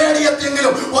അഭിഷിക്തന്മാരെ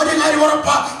തേടിയെത്തിയെങ്കിലും ഒരു കാര്യം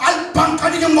ഉറപ്പാ, അല്പം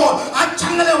കഴിയുമ്പോൾ ആ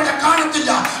ചങ്ങല അവിടെ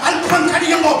കാണത്തില്ല. അല്പം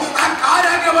കഴിയുമ്പോൾ ആ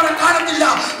കാരാഗ്രഹം അവിടെ കാണത്തില്ല.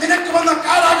 നിനക്ക് വന്ന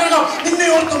കാരാഗ്രഹം നിന്നെ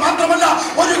ഓർത്ത് മാത്രമല്ല,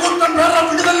 ഒരു കൂട്ടം വേറെ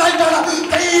വിടുതലായിട്ടാണ്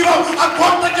ദൈവം ആ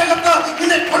കോട്ടയ്ക്കകത്ത്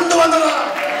നിന്നെ കൊണ്ടുവന്നത്.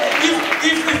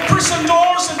 If prison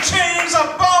doors and chains are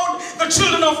bound the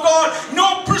children of God, no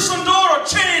prison door or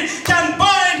chain can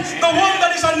bind the one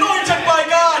that is anointed by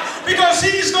God, because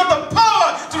He's got the power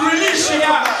to release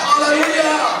you.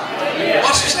 Hallelujah.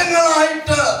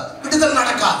 വർഷങ്ങളായിട്ട് വിടുതൽ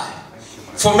നടക്കാതെ,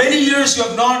 For many years you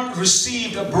have not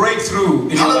received a breakthrough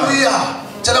in your life. Hallelujah.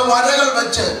 ചില വരകൾ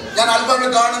വെച്ച് ഞാൻ അല്പങ്ങൾ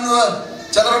കാണുന്നത്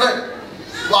ചിലരുടെ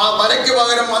വരയ്ക്ക്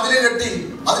പകരം മതിൽ കെട്ടി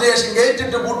അതിനുശേഷം ഗേറ്റ്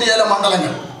ഇട്ട് പൂട്ടിയ ചില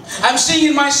മണ്ഡലങ്ങൾ. I'm seeing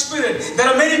in my spirit there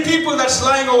are many people that's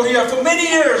lying over here for many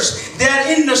years. They are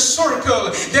in a circle.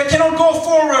 They cannot go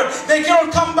forward. They cannot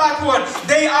come backward.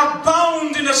 They are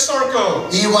bound in a circle.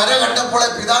 ഈ വര കണ്ടപ്പോൾ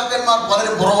പിതാക്കന്മാർ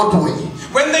പലരും പുറകോട്ട് പോയി.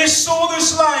 When they saw this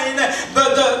line,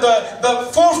 the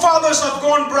forefathers have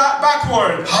gone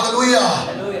backward. Hallelujah.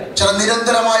 ചില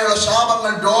നിരന്തരമായുള്ള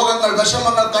ശാപങ്ങൾ, രോഗങ്ങൾ,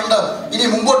 വിഷമങ്ങൾ കണ്ട് ഇനി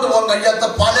മുമ്പോട്ട് പോകാൻ കഴിയാത്ത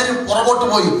പലരും പുറകോട്ട്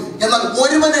പോയി. എന്നാൽ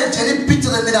ഒരുവനെ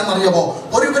ജനിപ്പിച്ചത് എന്തിനാണെന്നറിയാമോ?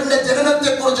 ഒരുവന്റെ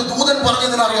ജനനത്തെക്കുറിച്ച് ദൂതൻ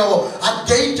പറഞ്ഞതിനറിയാമോ? ആ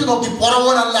ഗേറ്റ് നോക്കി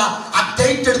പുറകോനല്ല, ആ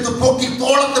ഗേറ്റ് എടുത്ത് പൊക്കി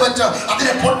തോളത്ത് വെച്ച്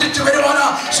അതിനെ പൊട്ടിച്ചു വരുവാനാ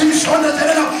ശിംശോന്റെ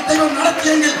ജനനം ദൈവം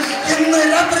നടത്തിയെങ്കിൽ ഇന്ന്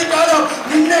രാത്രികാലം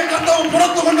നിന്നെ കർത്താവ്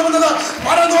പുറത്തു കൊണ്ടുവന്നത്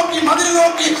വര നോക്കി മതിൽ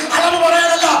നോക്കി അളവ്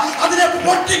പറയാനല്ല, അതിനെ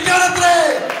പൊട്ടിക്കാനത്രേ.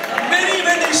 Many,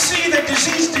 when they see the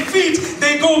disease defeat,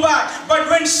 they go back. But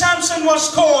when Samson was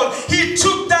called, he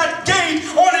took that gate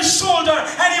on his shoulder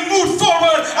and he moved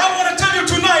forward. I want to tell you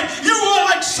tonight, you are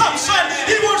like Samson.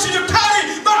 He wants you to carry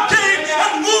the gate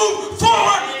and move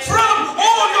forward from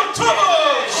all your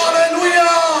troubles.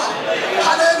 Hallelujah.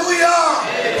 Hallelujah.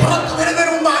 പുറത്തു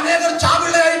വരുന്നതിന് മുമ്പ് അനേകർ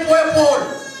ചാവിളയായി പോയപ്പോൾ,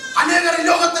 അനേകർ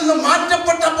ലോകത്തിൽ നിന്ന്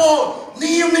മാറ്റപ്പെട്ടപ്പോൾ,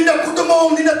 നീയും നിന്റെ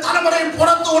കുടുംബവും നിന്റെ തലമുറയും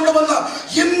പുറത്തു കൊണ്ടുവന്ന്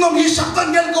ഇന്നും ഈ ശബ്ദം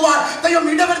കേൾക്കുവാൻ ദൈവം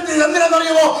ഇടവരുത്തിയത്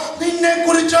എന്തിനാണെന്നറിയുമോ? നിന്നെ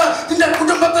കുറിച്ച്, നിന്റെ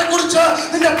കുടുംബത്തെ കുറിച്ച്,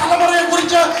 നിന്റെ തലമുറയെ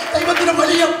കുറിച്ച് ദൈവത്തിന്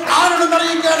വലിയ പ്ലാനുകൾ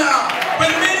അറിയിക്കാനാ.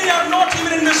 When many are not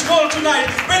even in this world tonight,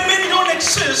 when many don't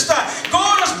exist,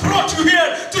 God has brought you here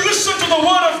to listen to the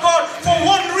word of God for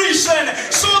one reason,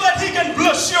 so that He can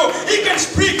bless you, He can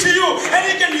speak to you, and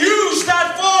He can use that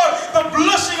for the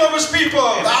blessing of His people.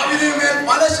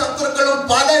 പല ശത്രുക്കളും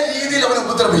പല രീതിയിൽ അവനെ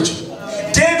ഉപദ്രവിച്ചു.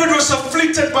 David was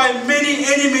afflicted by many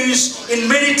enemies in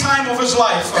many time of his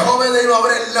life.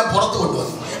 അവരെല്ലാം പുറത്തു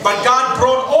കൊണ്ടുവന്നു. But God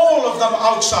brought all of them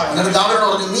outside.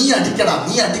 നീ അടിക്കടാ,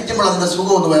 നീ അടിക്കുമ്പോൾ അതിന്റെ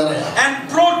സുഖം ഒന്ന് വേറെയാ. And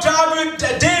brought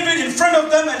David in front of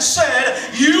them and said,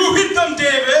 "You hit them,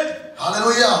 David."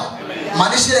 Hallelujah.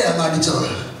 മനുഷ്യരെ അന്ന് അടിച്ചത്,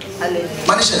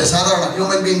 മനുഷ്യരെ സാധാരണ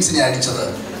ഹ്യൂമൻ ബീങ്സിനെ അടിച്ചത്.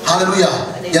 Hallelujah.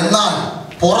 എന്നാൽ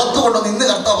പുറത്തു കൊണ്ടുവന്ന് ഇന്ന്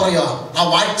കർത്താവ് പറയാ, ആ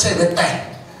വാഴ്ചയെ വെട്ടാൻ,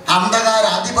 അന്ധകാര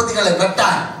അധിപതികളെ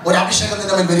വെട്ടാൻ ഒരു അഭിഷേകം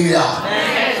നിന്റെ മേൽ വരികയാ.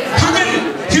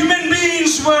 Human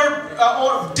beings were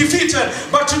defeated,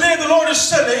 but today the Lord is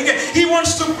telling He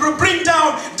wants to bring down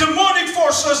demonic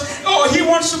forces. He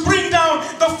wants to bring down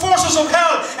the forces of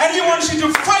hell, and He wants you to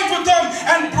fight with them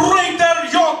and break their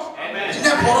yoke.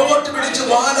 നിന്നെ പുറകോട്ട് പിടിച്ച്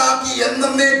വാലാക്കി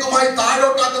എന്നേക്കുമായി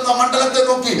താഴോട്ടാക്കുന്ന മണ്ഡലത്തെ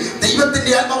നോക്കി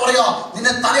ദൈവത്തിന്റെ ആത്മ പറയാ,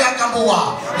 നിന്നെ തലയാക്കാൻ പോവാ,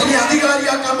 നിന്നെ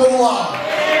അധികാരിയാക്കാൻ പോവാ.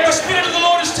 The Spirit of the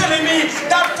Lord is telling me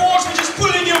that force which is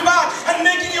pulling you back and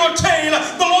making you a tail,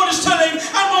 the Lord is telling,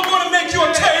 I'm not going to make you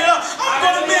a tail, I'm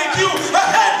going to make you a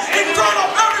head in front of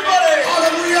everybody.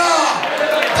 Hallelujah.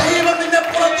 ദൈവം നിന്നെ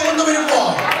പുറത്തു കൊണ്ടുവരുമ്പോ,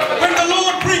 when the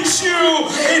Lord brings you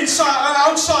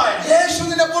outside, യേശു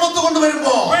നിന്നെ പുറത്തു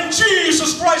കൊണ്ടുവരുമ്പോ, when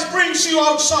Jesus Christ brings you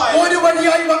outside, ഒരു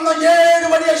വഴിയായി വന്ന ഏഴ്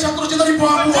വഴിയായി ശത്രു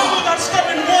ചിതറിപ്പോവാൻ the devil that's come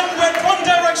in one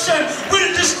direction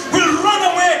will run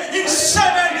away in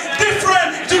 7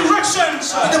 different directions.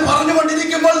 ഇത്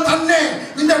പറഞ്ഞുകൊണ്ടിരിക്കുമ്പോൾ തന്നെ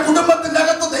നിന്റെ കുടുംബത്തിന്റെ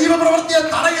അകത്ത് ദൈവപ്രവൃത്തിയെ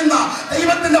തടയുന്ന,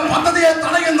 ദൈവത്തിന്റെ പദ്ധതിയെ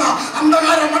തടയുന്ന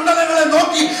അന്ധകാര മണ്ഡലങ്ങളെ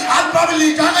നോക്കി ആത്മാവിൽ നീ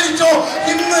ജാഗരിച്ചോ.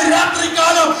 ഇന്ന്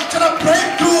രാത്രികാലം ചില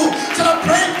ബ്രേക്ക്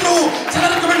ത്രൂ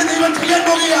ചിലർക്ക് വേണ്ടി ദൈവം ചെയ്യാൻ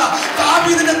പോകുക.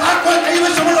 ദാവീദിന്റെ താക്കോൽ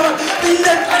കൈവശമുള്ളവൻ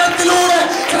നിന്റെ കരത്തിലൂടെ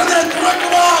ചിലതിനെ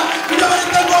തുറക്കുവാൻ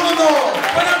ഇടവരുത്താൻ പോകുന്നു.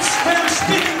 When I'm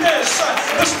speaking this,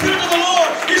 the Spirit of the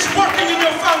Lord is working in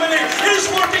your family. It is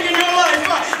working in your life.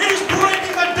 It is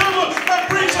breaking the devil that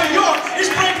brings a yoke.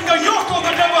 It's breaking the yoke of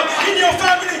the devil in your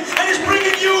family, and it's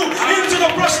bringing you into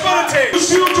the prosperity. It's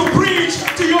you to preach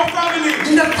to your family.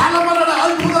 നിന്റെ തലമുറയുടെ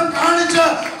അത്ഭുതം കാണിച്ച്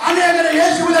അനേകരെ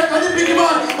യേശുവിനെ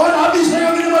കടിപ്പിക്കുവാൻ ഒരു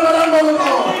അഭിഷേകം നിന്നെ വരാൻ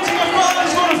പോകുന്നു. The Father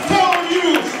is going to fall on you.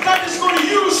 That is going to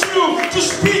use you to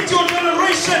speak to your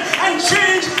generation and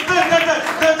change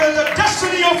the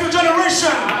destiny of your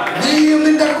generation. നീയും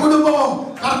നിന്റെ കുടുംബവും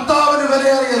കർത്താവിന്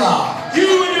വിലയേറിയതാ. You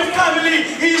and your family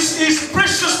is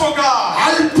precious for God.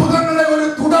 അത്ഭുതങ്ങളുടെ ഒരു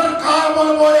തുടർക്കാലം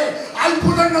പോലെ,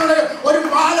 അത്ഭുതങ്ങളുടെ ഒരു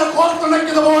മാല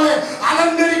കോർത്തിണക്കുന്ന പോലെ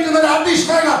അലങ്കരിക്കുന്ന ഒരു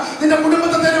അഭിഷേകം നിന്റെ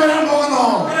കുടുംബത്തെ തേടി വരാൻ പോകുന്നു.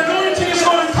 An anointing is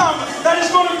going to come that is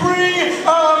going to bring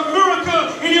a miracle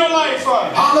in your life.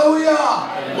 Hallelujah.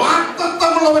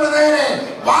 വാഗ്ദത്തമുള്ളവരുടെ നേരെ,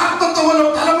 വാഗ്ദത്തമുള്ള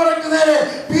തലമുറയ്ക്ക് നേരെ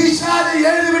പിശാച്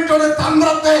എഴുതിവിട്ടൊരു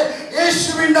തന്ത്രത്തെ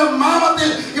യേശുവിന്റെ നാമത്തിൽ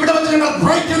ഇവിടെ വെച്ച് ഞങ്ങൾ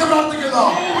ബ്രേക്ക് ചെയ്ത് പ്രാർത്ഥിക്കുന്നു.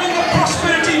 When the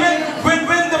prosperity,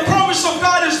 when the promise of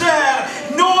God is there,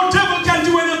 no devil can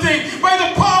do anything. By the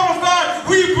power of God,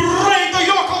 we break the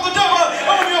yoke of the devil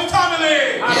over your family.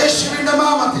 യേശുവിന്റെ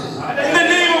നാമത്തിൽ, in the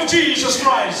name of Jesus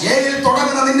Christ. ഏയിൽ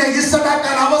തുടങ്ങുന്ന നിന്നെ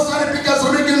ഇസഡാക്കാൻ അവസാനിപ്പിക്കാൻ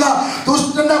ശ്രമിക്കുന്ന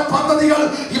ദുഷ്ടന്റെ പദ്ധതികൾ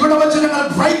ഇവിടെ വെച്ച് ഞങ്ങൾ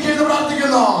ബ്രേക്ക് ചെയ്ത്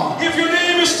പ്രാർത്ഥിക്കുന്നു. If your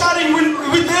name is starting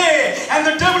with A and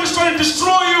the devil is trying to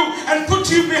destroy you and put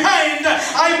you behind,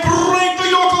 I break the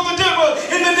yoke of the devil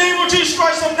in the name of Jesus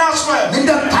Christ of Nazareth.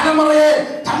 നിന്റെ തലമുറയെ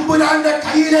തമ്പുരാന്റെ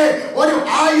കയ്യിലെ ഒരു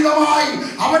ആയുധമായി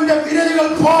അവന്റെ വിരലുകൾ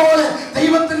പോലെ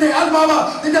ദൈവത്തിന്റെ ആത്മാവ്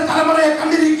നിന്റെ തലമുറയെ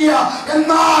കണ്ടിരിക്കുക.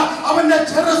 എന്നാൽ അവന്റെ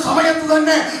ചെറു സമയത്ത്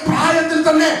തന്നെ പ്രായത്തിൽ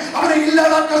തന്നെ അവനെ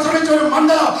ഇല്ലാതാക്കാൻ ശ്രമിച്ച ഒരു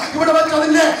മണ്ഡലം ഇവിടെ വെച്ച്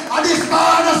അതിന്റെ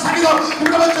അടിസ്ഥാന സഹിതം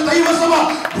ഇവിടെ വെച്ച് ദൈവസഭ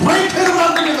ബ്രേക്ക് ചെയ്ത്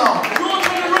പ്രാർത്ഥിക്കുന്നു. Your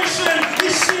generation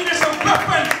is seen as a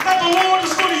weapon that the Lord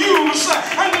is going to use,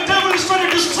 and the devil is trying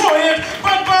to destroy it.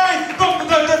 But by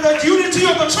the unity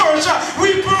of the church, we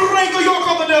break the yoke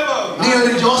of the devil. നീ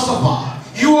ഒരു ജോസഫാ.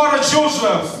 You are a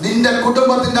Joseph. നിന്റെ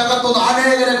കുടുംബത്തിന്റെ അകത്തുനിന്ന്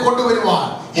അനേകരെ കൊണ്ടുവരുവാൻ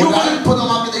ഒരു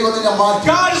അത്ഭുതമാക്കി ദൈവം നിന്നെ മാറ്റി.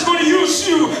 God is going to use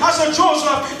you as a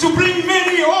Joseph to bring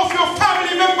many of your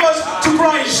family members to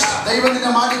Christ. ദൈവം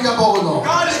നിന്നെ മാനിക്കാൻ പോകുന്നു.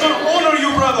 God is going to honor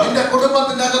you, brother. നിന്റെ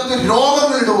കുടുംബത്തിന്റെ അകത്ത്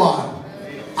രോഗങ്ങൾ ഇടുവാൻ,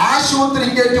 ആശുപത്രി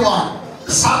കയറ്റുവാൻ,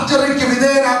 സർജറിക്ക്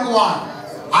വിധേയനാക്കുവാൻ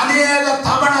അനേക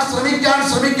തവണ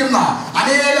ശ്രമിക്കുന്ന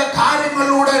അനേക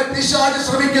കാര്യങ്ങളിലൂടെ പിശാച്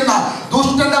ശ്രമിക്കുന്ന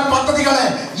ദുഷ്ടന്റെ പദ്ധതികളെ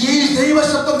ഈ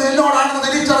ദൈവശബ്ദം എന്നോടാണെന്ന്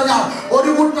തിരിച്ചറിഞ്ഞാൽ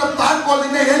ഒരു കൂട്ടം താക്കോൽ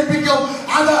നിന്നെ ഏൽപ്പിക്കും.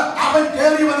 അത് അവൻ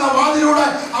കയറി വന്ന വാതിലൂടെ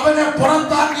അവനെ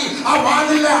പുറത്താക്കി ആ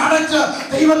വാതിലെ അടച്ച്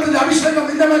ദൈവത്തിന്റെ അഭിഷേകം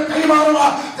നിന്റെ മേൽ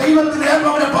കൈമാറുവാൻ ദൈവത്തിന്റെ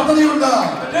അവന്റെ പദ്ധതിയുണ്ട്.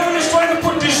 The devil is trying to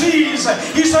put disease.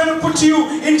 He's trying to put you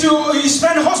into. He's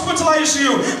trying to hospitalize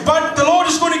you. But the Lord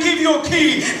is going to give you a key.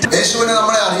 യേശുവിനെ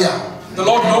നമ്മളെ അറിയാം. The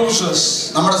Lord knows us.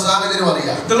 നമ്മുടെ സാഹചര്യം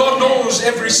അറിയാം. The Lord knows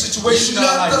every situation in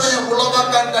our lives.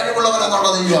 ഉളവാക്കാൻ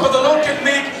കഴിവുള്ളവനാണ് ദൈവം. But the Lord can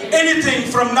make anything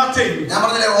from nothing. ഞാൻ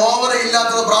പറഞ്ഞില്ലേ, ഓവർ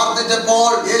ഇല്ലാത്തത്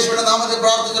പ്രാർത്ഥിച്ചപ്പോൾ, യേശുവിന്റെ നാമത്തിൽ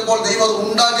പ്രാർത്ഥിച്ചപ്പോൾ ദൈവം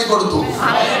ഉണ്ടാക്കി കൊടുത്തു.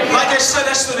 Like I said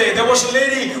yesterday, there was a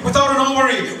lady without an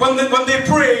ovary. When they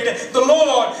prayed, the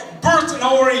Lord birthed an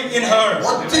ovary in her.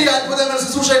 ഒത്തിരി അത്ഭുതങ്ങൾ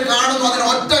ശുശ്രൂഷയിൽ കാണുന്നു. അതിന്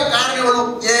ഒറ്റ കാരണമുള്ളൂ,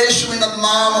 യേശുവിന്റെ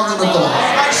നാമം നിമിത്തം.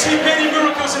 I see many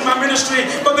miracles in my ministry,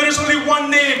 but there is only one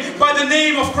name, by the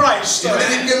name of Christ. ഇവിടെ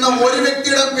ഇരിക്കുന്ന ഒരു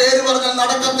വ്യക്തിയുടെ പേര് പറഞ്ഞാൽ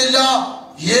നടക്കത്തില്ല,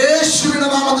 യേശുവിന്റെ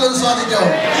നാമത്തിൽ അത് സാധിക്കും.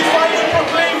 If I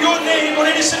proclaim your name on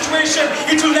any situation,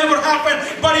 it will never happen.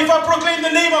 But if I proclaim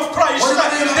the name of Christ,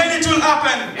 then it will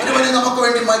happen. ഒരുവനെ നമുക്ക്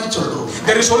വേണ്ടി മരിച്ചുള്ളൂ.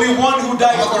 There is only one who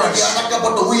died for us.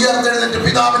 അടക്കപ്പെട്ടു ഉയർത്തെഴുന്നേറ്റ്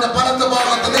പിതാവിന്റെ വലത്ത്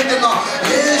ഭാഗത്ത് നിൽക്കുന്ന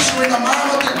യേശുവിന്റെ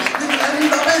നാമത്തിൽ നിങ്ങൾ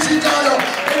എന്ത് അപേക്ഷിച്ചാലോ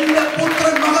എന്റെ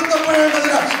പുത്രൻ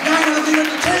മഹത്വപ്പെടേണ്ടതിന് ഞാനത്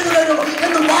നിങ്ങൾക്ക് ചെയ്തു തരും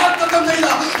എന്ന് വാഗ്ദത്തം ചെയ്ത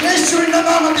യേശുവിന്റെ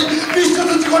നാമത്തിൽ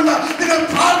വിശ്വസിച്ചുകൊണ്ട് നിങ്ങൾ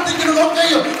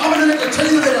പ്രാർത്ഥിക്കുന്നതൊക്കെയും അവൻ നിങ്ങൾക്ക്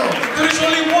ചെയ്തു തരും. There is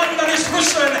only one that is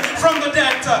risen from the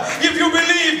dead. If you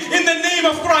believe in the name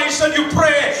of Christ and you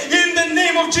pray in the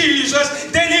name of Jesus,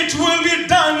 then it will be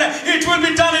done. It will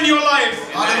be done in your life.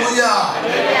 Hallelujah.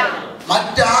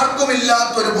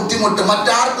 മറ്റാർക്കുമില്ലാത്ത ഒരു ബുദ്ധിമുട്ട്,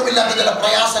 മറ്റാർക്കുമില്ലാത്ത ചില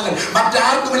പ്രയാസങ്ങൾ,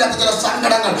 മറ്റാർക്കുമില്ലാത്ത ചില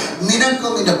സങ്കടങ്ങൾ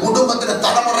നിനക്കും നിന്റെ കുടുംബത്തിന്റെ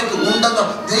തലമുറയ്ക്ക് ഉണ്ടെന്ന്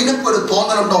നിനക്കൊരു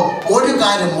തോന്നലുണ്ടോ? ഒരു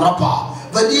കാര്യം ഉറപ്പാ,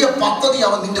 വലിയ പദ്ധതി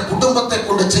അവൻ നിന്റെ കുടുംബത്തെ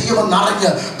കൊണ്ട്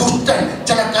ചെയ്യുമെന്നറിഞ്ഞ് ദുഷ്ടൻ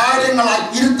ചില കാര്യങ്ങളായി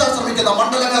ഇരുത്താൻ ശ്രമിക്കുന്ന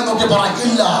മണ്ഡലങ്ങളെ നോക്കി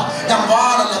പറയില്ല, ഞാൻ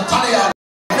വാളല്ല തലയാണ്.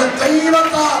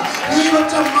 ദൈവത്താൽ നീ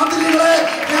വെച്ച മതിലുകളെ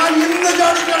ഞാൻ ഇന്ന്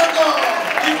ചാടി കിടക്കും.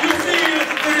 If you feel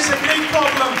there is a great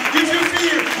problem, if you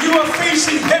feel you are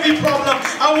facing heavy problem,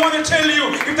 I want to tell you,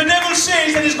 if the devil says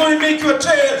that he's going to make you a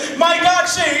tail, my God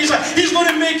says he's going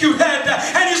to make you head,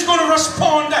 and he's going to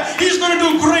respond. He's going to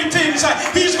do great things.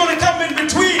 He's going to come in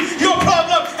between your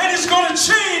problem, and he's going to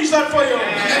change that for you.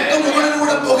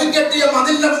 മുകളിലൂടെ പുകക്കെട്ടിയ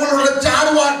മതിലിന്റെ മുകളിലൂടെ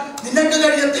ചാടുവാൻ നിനക്ക്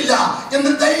കഴിയത്തില്ല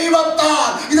എന്ന് ദൈവത്താൽ,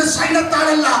 ഇത്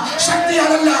സൈന്യത്താലല്ല,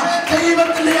 ശക്തിയാലല്ല,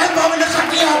 ദൈവത്തിന്റെ ആത്മാവിന്റെ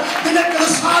ശക്തിയാൽ നിനക്ക്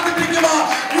സാധിപ്പിക്കുവാൻ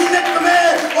നിനക്ക്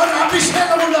മേൽ ഒരു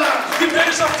അഭിഷേകമുണ്ട്. If there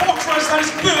is a fortress that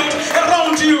is built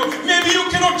around you, maybe you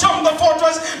cannot jump the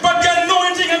fortress, but the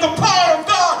anointing and the power of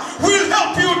God will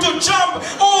help you to jump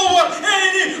over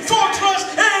any fortress,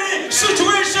 any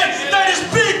situation that is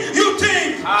big you think.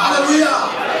 Hallelujah.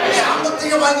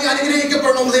 സാമ്പത്തികമായി നീ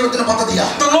അനുഗ്രഹിക്കപ്പെടണം ദൈവത്തിന്റെ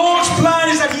പദ്ധതിയാണ്. The Lord's plan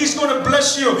is that He's going to bless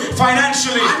you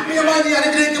financially. ആത്മീയമായി നീ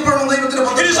അനുഗ്രഹിക്കപ്പെടണം ദൈവത്തിന്റെ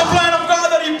It is പദ്ധതിയാണ്. a plan of God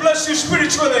that He bless you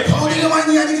spiritually. ഭൗതികമായി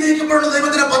നീ അനുഗ്രഹിക്കപ്പെടണം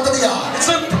ദൈവത്തിന്റെ പദ്ധതിയാണ്. It's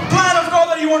a plan of God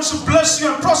that He wants to bless you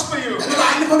and prosper you. എന്നാൽ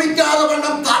അനുഭവിക്കാതെ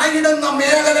വണ്ണം തടയിടുന്ന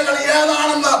മേഖലകൾ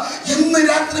ഏതാണെന്ന് ഇന്ന്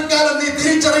രാത്രിക്കാലം നീ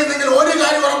തിരിച്ചറിയുന്നെങ്കിൽ ഒരു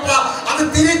കാര്യം ഉറപ്പാ, അത്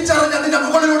തിരിച്ചറിഞ്ഞ് അതിന്റെ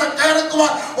മുകളിലൂടെ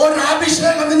കയറുവാൻ ഒരു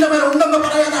അഭിഷേകം നിന്റെ മേൽ ഉണ്ടെന്ന്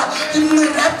പറയാനാ ഇന്ന്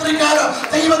രാത്രികാലം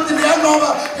ദൈവത്തിന്റെ ആത്മാവ്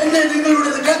എന്നെ നിങ്ങളോട്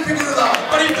ഇത് കേൾപ്പിക്കുന്നത്.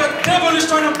 But if the devil is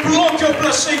trying to block your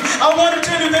blessing, I want to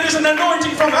tell you there is an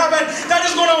anointing from heaven that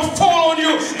is going to fall on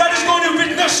you, that is going to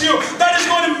witness you, that is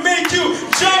going to make you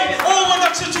jump over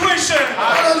that situation.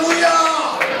 Hallelujah.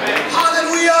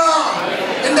 Hallelujah.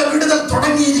 എന്റെ വിടുതൽ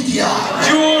തുടങ്ങിയിരിക്കുക.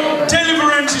 Your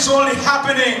deliverance is only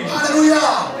happening. Hallelujah.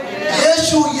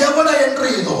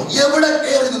 എവിടെ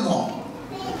കയറി നിന്നോ?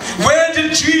 Where did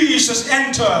Jesus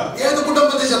enter? ഏത്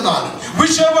കുടുംബത്തിൽ ചെന്നാലും,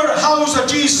 whichever house that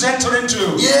Jesus entered into,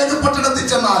 ഏത് പട്ടണത്തിൽ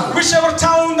ചെന്നാലും, whichever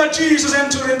town that Jesus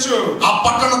entered into, ആ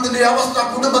പട്ടണത്തിന്റെ അവസ്ഥ,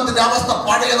 കുടുംബത്തിന്റെ അവസ്ഥ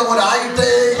പഴയതുപോലെ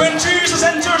ആയിട്ടേ. when Jesus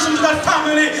enters into that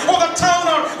family or the town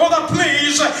or the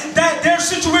place, that their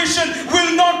situation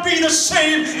will not be the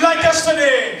same like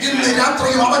yesterday. ഇന്ന്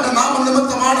രാത്രിയും അവന്റെ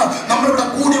നാമനിമിത്തമാണ് നമ്മൾ ഇവിടെ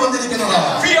കൂടി വന്നിരിക്കുന്നത്.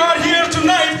 We are here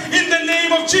tonight in the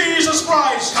name of Jesus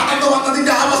Christ. കടന്നു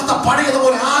വന്നതിന്റെ അവസ്ഥ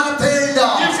പഴയതുപോലെ ആകത്തേയില്ല.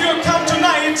 If you come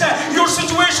tonight, your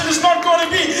situation is not going to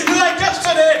be like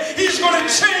yesterday. He's going to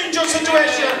change your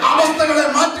situation. അവസ്ഥകളെ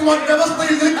മാറ്റുവാൻ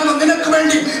വ്യവസ്ഥയിൽ നിൽക്കുന്ന നിനക്ക്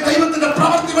വേണ്ടി ദൈവത്തിന്റെ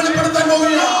പ്രവൃത്തി വെളിപ്പെടുത്താൻ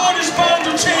പോകുന്നു. God is bound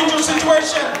to change your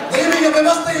situation. ദൈവിക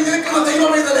വ്യവസ്ഥയിൽ നിൽക്കുന്ന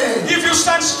ദൈവമേതലേ, If you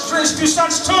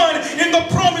stand stern in the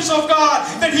promise of God,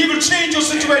 then He will change your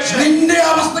situation. നിന്റെ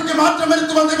അവസ്ഥയ്ക്ക് മാറ്റം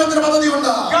വരുത്തുവാൻ ദൈവത്തിന്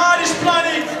പദ്ധതിയുണ്ട്. God is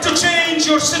planning to change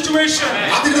your situation.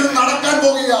 അതിൽ നിന്ന് നടക്കാൻ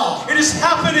പോകുക. It is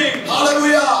happening.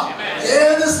 ഹല്ലേലൂയ.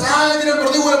 ഏത് സാഹചര്യം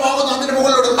പ്രതികൂലമാകുന്നു അതിന്റെ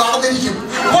മുകളിലൂടെ നടന്നിരിക്കും.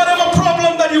 Whatever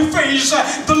problem that you face,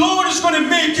 the Lord is going to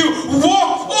make you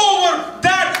walk over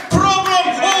that problem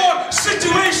or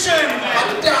situation.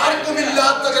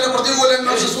 മറ്റാർക്കുമില്ലാത്ത ചില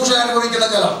പ്രതികൂലങ്ങൾ ശുശ്രൂഷ അനുഭവിക്കുന്ന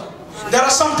ചിലർ. There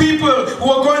are some people who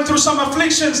are going through some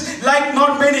afflictions like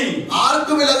not many.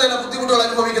 ആർക്കുമില്ലാത്ത ചില ബുദ്ധിമുട്ടുകൾ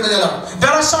അനുഭവിക്കുന്ന ചിലർ.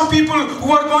 There are some people who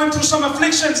are going through some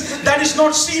afflictions that is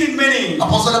not seen in many.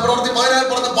 അപ്പോസ്തലപ്രവൃത്തി 16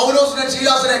 പറഞ്ഞ പൗലോസിനെ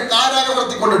ശീലാസിനെ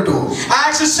കാരാഗൃഹത്തിൽ കൊണ്ടിട്ടു.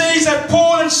 Acts says that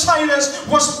Paul and Silas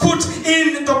was put in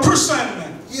the prison.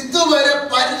 ഇതുവരെ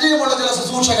പരിചയമുള്ള ചില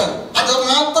ശുശ്രൂഷകർ അത്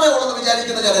മാത്രമേ ഉള്ളെന്ന്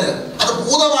വിചാരിക്കുന്ന ചിലര് അത്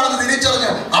ഭൂതമാണെന്ന്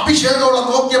തിരിച്ചറിഞ്ഞ് അഭിഷേകമുള്ള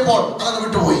നോക്കിയപ്പോൾ അതങ്ങ്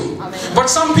വിട്ടുപോയി. But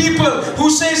some people who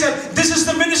says that this is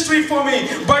the ministry for me,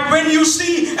 but when you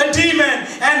see a demon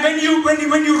and when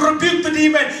you rebuke the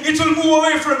demon, it will move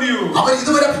away from you. അവർ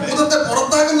ഇതുവരെ ഭൂതത്തെ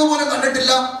പുറത്താക്കുന്ന പോലും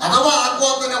കണ്ടിട്ടില്ല, അഥവാ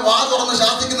ആത്മാവിനെ വാ തുറന്ന്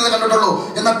ശാസിക്കുന്നത് കണ്ടിട്ടുള്ളൂ.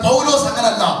 എന്നാൽ പൗലോസ്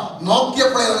അങ്ങനല്ല,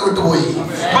 നോക്കിയപ്പോഴേ അത് വിട്ടുപോയി.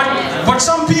 But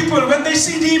some people, when they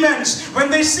see demons, when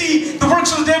they see the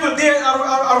works of the devil, they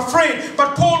are afraid. But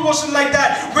Paul wasn't like that.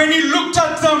 When he looked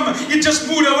at them, it just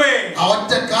moved away.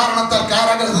 അവന്റെ കാരണത്താൽ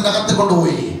കാരാഗൃഹത്തിന്റെ അകത്ത്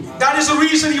കൊണ്ടുപോയി. That is the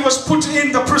reason he was put in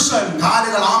the prison.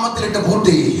 കാലുകൾ ആമത്തിലിട്ട്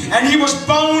പൂട്ടി. And he was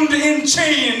bound in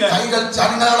chain. കൈകൾ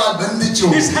ചങ്ങലകളാൽ ബന്ധിച്ചു.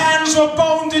 His hands were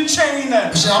bound in chain.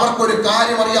 പക്ഷേ അവർക്കൊരു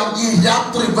കാര്യം അറിയാം, ഈ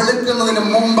രാത്രി വെളുക്കുന്നതിന്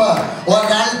മുമ്പ്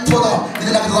ഒരു അത്ഭുതം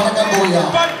ഇതിനകത്ത് നടക്കാൻ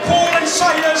പോവുകയാണ്. But Paul and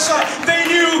Silas, they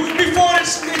knew before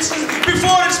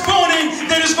it's morning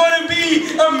there is going to be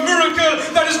a miracle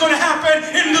that is going to happen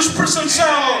in this prison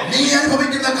cell. നീ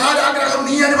അനുഭവിക്കുന്ന കാരാഗ്രഹം,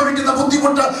 നീ അനുഭവിക്കുന്ന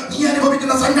ബുദ്ധിമുട്ട്, നീ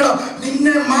അനുഭവിക്കുന്ന സങ്കടം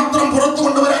നിന്നെ മാത്രം പുറത്തു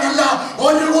കൊണ്ടുവരാനല്ല,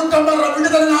 ഒരു കൂട്ടം പേരുടെ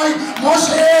വിടുതലിനായി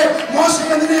മോശയെ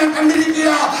നിന്നെ ഞാൻ കണ്ടിരിക്കുക.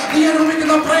 നീ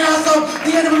അനുഭവിക്കുന്ന പ്രയാസം,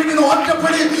 നീ അനുഭവിക്കുന്ന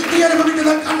ഒറ്റപ്പെടി, നീ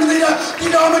അനുഭവിക്കുന്ന കണ്ണുനീര്,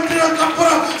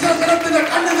 കിലോമീറ്ററുകൾക്കപ്പുറം ജനത്തിന്റെ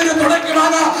കണ്ണുനീര്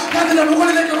തുടയ്ക്കുവാനാ ഞാൻ നിന്റെ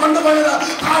മുകളിലേക്ക് കൊണ്ടുപോയത്.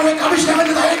 താഴേക്ക്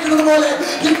അഭിഷേകത്തിന് അയക്കുന്നത് പോലെ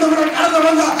ഇന്ന് ഇവിടെ കടന്നു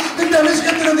വന്ന നിന്റെ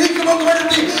വിഷയത്തിന് നീക്കുപോക്ക്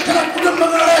വരുത്തി ചില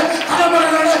കുടുംബങ്ങളുടെ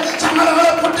തലമുറകളുടെ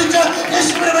ചങ്ങലകളെ പൊട്ടിച്ച്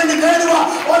യേശുവിനെ വേണ്ടി നേടുക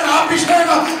ഒരു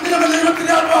അഭിഷേകം നിങ്ങളുടെ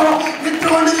ദൈവത്തിന്റെ ആത്മാവ്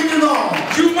ഇട്ടുകൊണ്ടിരിക്കുന്നു.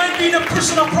 You might be in a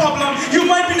personal problem, you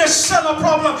might be in a cellar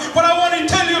problem, but I want to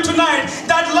tell you tonight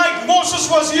that like Moses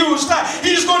was used,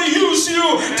 he is going to use you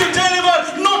to deliver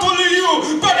not only you,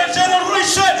 but a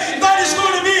generation that is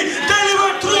going to be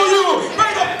delivered through you by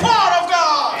the power of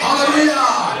God. Hallelujah.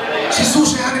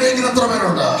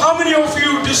 How many of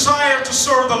you desire to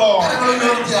serve the Lord?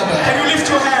 Can you lift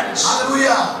your hands?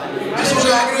 Hallelujah.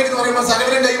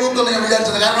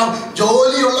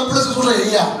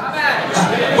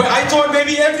 I thought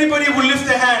maybe everybody would lift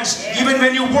their hands. Even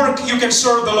when you work, you can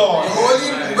serve the Lord.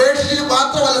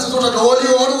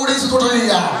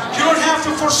 You don't have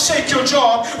to forsake your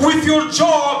job. With your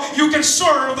job, you can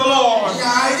serve the Lord.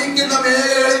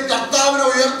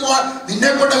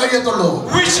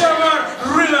 Whichever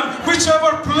realm,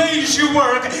 whichever place you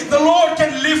work, the Lord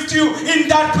can lift you in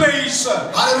that place.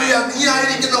 Hallelujah. നീ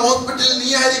ആയിരിക്കുന്ന ഹോസ്പിറ്റലിൽ, നീ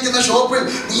ആയിരിക്കുന്ന ഷോപ്പിൽ,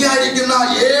 നീ ആയിരിക്കുന്ന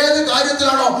ഏത്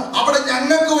കാര്യത്തിലാണോ അവിടെ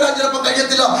ഞങ്ങൾക്ക് വരാൻ ചിലപ്പോൾ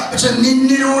കഴിയത്തില്ല, പക്ഷെ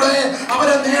നിന്നിലൂടെ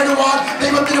അവരെ നേടുവാൻ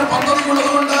ദൈവത്തിന്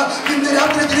പദ്ധതിയുള്ളതുകൊണ്ട് ഇന്ന്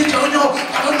രാത്രി തിരിച്ചറിഞ്ഞോ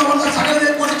കടന്നു വന്ന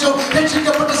സകലരെ കുറിച്ചോ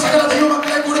രക്ഷിക്കപ്പെട്ട സകല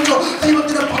ദൈവമക്കളെ കുറിച്ചോ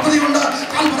ദൈവത്തിന് പദ്ധതിയുണ്ട്.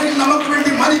 കാൽവരിയിൽ നമുക്ക്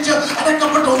വേണ്ടി മരിച്ച്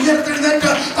അടക്കപ്പെട്ട്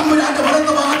ഉയർത്തെഴുന്നേറ്റ് തമ്പുരാന്റെ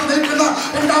വലത്ത് ഭാഗത്ത് നിൽക്കുന്ന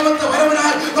രണ്ടാമത്തെ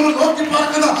വരവനായി നമ്മൾ നോക്കി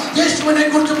പാർക്കുന്ന യേശുവിനെ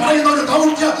കുറിച്ച് പറയുന്ന ഒരു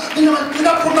ദൗത്യം നിങ്ങൾ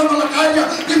കിടപ്പുണ്ടെന്നുള്ള കാര്യം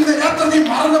ഇന്ന് രാത്രി നീ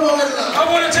മറന്നു പോകരുത്. I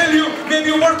want to tell you, maybe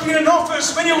you're working in an office,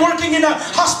 when you're working in a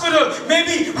hospital,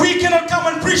 maybe we cannot come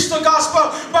and preach the gospel,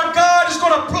 but God is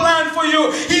going to plan for you.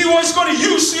 He was going to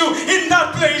use you in that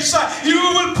place. You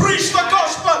will preach the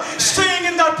gospel staying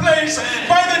in that place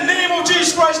by the name of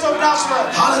Jesus Christ of Nazareth.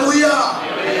 Hallelujah.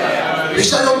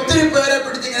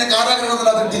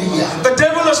 The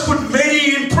devil has put many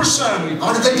in prison.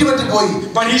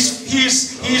 തെറ്റുപോയി. But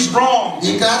he's wrong.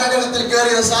 ഈ കാരാഗ്രഹത്തിൽ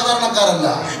കയറിയത് സാധാരണക്കാരല്ല.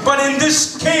 But in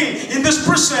this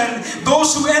prison, those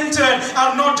who entered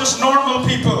are not just normal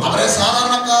people. അവരെ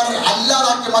സാധാരണക്കാരെ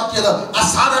അല്ലാതാക്കി മാറ്റിയത്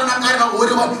അസാധാരണക്കാരൻ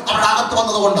ഒരുവൻ അവരുടെ അകത്ത്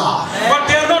വന്നതുകൊണ്ടാണ്. But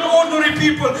they are not ordinary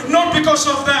people, not because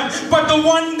of them, but the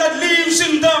one that lives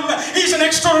in them is an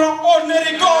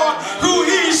extraordinary God who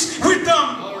is with them.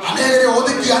 അനേകരെ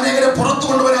ഒതുക്കി അനേകരെ പുറത്തു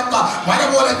കൊണ്ടുവരാത്ത വല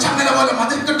പോലെ ചങ്ങല പോലെ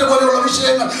മതിൽക്കെട്ട് പോലെയുള്ള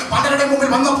വിഷയങ്ങൾ പലരുടെ മുമ്പിൽ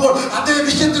വന്നപ്പോൾ അതേ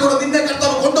വിഷയത്തിലൂടെ നിന്നെ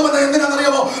കർത്താവ് കൊണ്ടുവന്നത്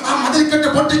എന്തിനാണെന്നറിയാമോ? ആ മതിൽക്കെട്ട്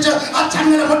പൊട്ടിച്ച്, ആ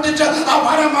ചങ്ങല പൊട്ടിച്ച്, ആ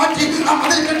വല മാറ്റി, ആ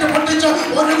മതിൽക്കെട്ട് പൊട്ടിച്ച്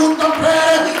ഒരു കൂട്ടം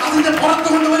പേരെ അതിന്റെ പുറത്തു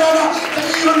കൊണ്ടുവരാതെ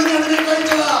ദൈവം നിന്നെ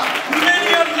കഴിച്ചത്.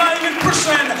 Many are lying in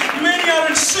prison, many are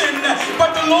in sin,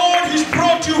 but the Lord has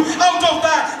brought you out of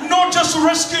that, not just to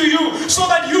rescue you, so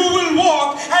that you will walk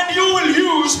and you will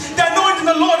use the anointing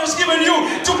the Lord has given you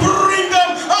to bring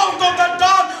them out of that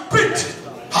dark pit.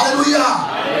 Hallelujah.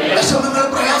 വിഷമങ്ങൾ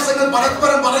പ്രയാസങ്ങൾ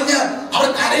പരസ്പരം പറഞ്ഞ് അവർ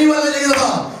കരയുകയല്ല ചെയ്തത്,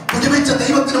 ഒരുമിച്ച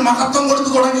ദൈവത്തിന് മഹത്വം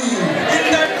കൊടുത്തു തുടങ്ങി.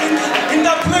 In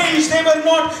that place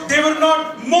they were not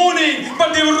mourning, but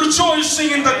they were rejoicing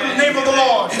in the name of the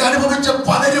Lord. ഇത് അനുഭവിച്ച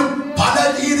പലരും പല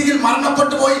രീതിയിൽ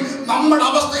മരണപ്പെട്ടു പോയി. നമ്മുടെ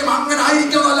അവസ്ഥയും അങ്ങനെ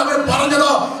ആയിരിക്കുമെന്നല്ല അവർ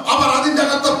പറഞ്ഞത്. അവർ അതിന്റെ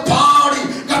അകത്ത് പാടി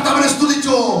കർത്താവിനെ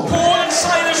സ്തുതിച്ചു. Paul and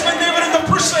Silas, when they were in the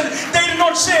prison, they did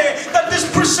not say that this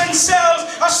prison cells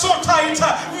are so tight,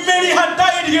 many had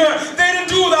died here. They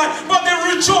didn't do that, but they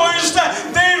rejoiced.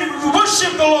 They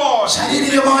worshiped the Lord.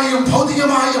 ശാരീരികമായും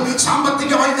ഭൗതികമായും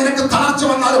സാമ്പത്തികമായി നിനക്ക് തളർച്ച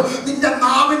വന്നാലും നിന്റെ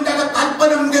നാവിന്റെ അകത്ത്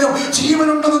അല്പനെങ്കിലും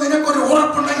ജീവനുണ്ടെന്ന് നിനക്കൊരു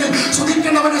ഉറപ്പുണ്ടെങ്കിൽ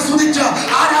സ്തുതിക്കേണ്ടവനെ സ്തുതിച്ച്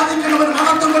ആരാധിക്കേണ്ടവന്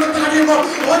മഹത്വം കൊടുത്ത് കഴിയുമ്പോൾ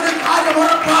ഒരു കാര്യം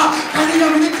ഉറപ്പാ, കഴിഞ്ഞ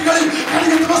മിനിറ്റുകളിൽ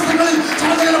കഴിഞ്ഞ ദിവസങ്ങളിൽ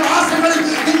ചില മാസങ്ങളിൽ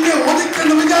നിന്നെ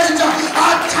ഒതുക്കെന്ന് വിചാരിച്ച ആ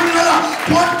ചങ്ങല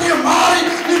പൊട്ടി മാറി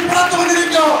നീ പുറത്തു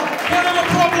വന്നിരിക്കും. Whatever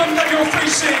problem that you're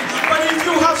facing, but if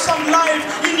you have some life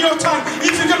in your tongue,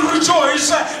 if you can rejoice,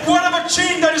 whatever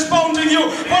chain that is bounding you,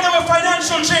 whatever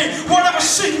financial chain, whatever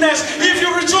sickness, if you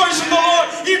rejoice in the Lord,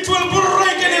 it will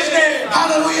break in His name.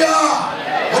 Hallelujah.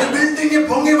 ഒരു building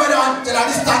പൊങ്ങി വരാൻ ചില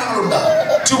അടിസ്ഥാനങ്ങളുണ്ട്.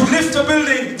 To lift a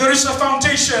building, there is a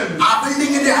foundation. ആ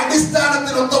ബിൽഡിംഗിന്റെ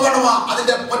അടിസ്ഥാനത്തിൽ ഒത്തവണവാ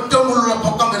അതിന്റെ ഒറ്റമുള്ള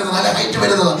പൊക്കം വരുന്നത്, അല്ലെ ഹൈറ്റ്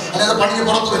വരുന്നത്, അല്ലാതെ പണിഞ്ഞ്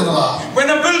പുറത്തു വരുന്നത്. When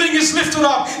a building is lifted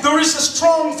up, there is a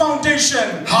strong foundation.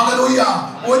 Hallelujah.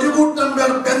 ഒരു കൂട്ടം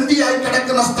പേർ ബന്ദിയായി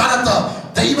കിടക്കുന്ന സ്ഥലത്ത്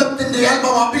ദൈവത്തിന്റെ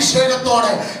ആത്മാവ്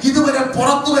അഭിഷേകത്തോടെ ഇതുവരെ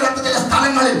പുറത്തു വരാത്ത ചില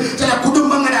സ്ഥലങ്ങളിൽ, ചില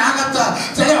കുടുംബങ്ങളുടെ അകത്ത്,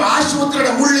 ചില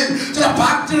ആശുപത്രിയുടെ ഉള്ളിൽ, ചില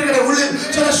ഫാക്ടറികളുടെ ഉള്ളിൽ,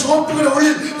 ചില ഷോപ്പുകളുടെ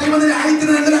ഉള്ളിൽ ദൈവത്തിന്റെ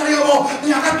അയക്കുന്നത് എങ്ങനെയറിയാമോ? നീ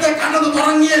അകത്തെ കണ്ടത്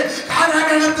തുടങ്ങിയ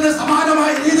കാരാഗ്രഹത്തിന്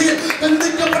സമാനമായ രീതിയിൽ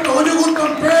ബന്ധിക്കപ്പെട്ട ഒരു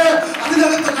കൂട്ടം പേർ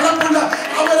അതിനകത്ത് കിടപ്പുണ്ട്.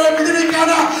 അവരെ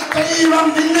വിടുവിക്കാനാ ദൈവം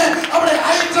നിന്നെ അവിടെ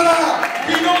അയച്ചത്.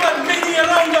 We know that many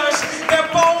around us, they're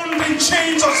bound in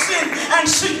chains of sin and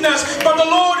sickness, but the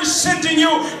Lord is sending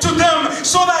you to them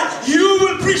so that you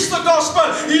will preach the gospel,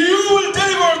 you will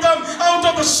deliver them out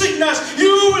of the sickness,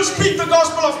 you will speak the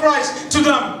gospel of Christ to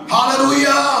them.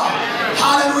 Hallelujah.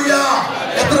 Hallelujah.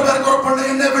 എത്ര പേർക്ക് ഉറപ്പുണ്ട്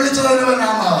എന്നെ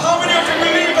വിളിച്ചതെന്നവനാണ്? How many of you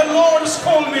believe the Lord has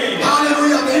called me?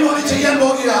 Hallelujah. ദൈവം അത് ചെയ്യാൻ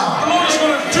പോകുക. The Lord is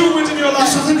going to do it in your life.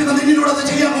 വിശ്വസിക്കുന്ന നിന്നിലൂടെ അത്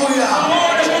ചെയ്യാൻ പോകുക. The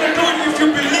Lord is going to do it if you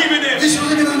believe in it.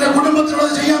 വിശ്വസിക്കുന്ന നിന്റെ കുടുംബത്തിലൂടെ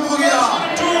അത് ചെയ്യാൻ പോകുക.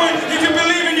 Do it if you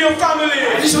believe in your family.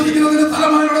 വിശ്വസിക്കുന്ന നിന്റെ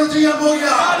തലമുറയോട് അത് ചെയ്യാൻ പോകുക.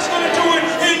 God is going to do it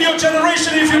in your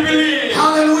generation if you believe.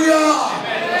 Hallelujah.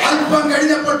 അല്പം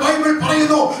കഴിഞ്ഞപ്പോൾ ബൈബിൾ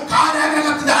പറയുന്നു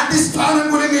കാരാഗ്രഹത്തിന്റെ അടിസ്ഥാനം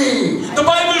കുലുങ്ങി. The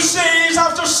Bible says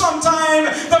after some time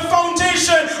the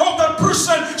foundation of the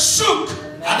prison shook.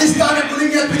 അടിസ്ഥാനം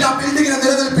കുലുങ്ങിയാൽ പിന്നെ ആ ബിൽഡിങ്ങിന്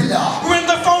നിലനിൽപ്പില്ല. When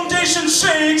the foundation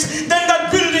shakes, then that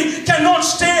building cannot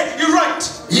stay erect.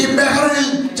 ഈ ബഹ്റൈനിൽ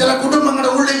ചില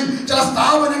കുടുംബങ്ങളുടെ ഉള്ളിൽ, ചില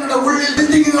സ്ഥാപനങ്ങളുടെ ഉള്ളിൽ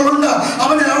ബിൽഡിങ്ങുകളുണ്ട്.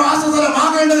 അവന്റെ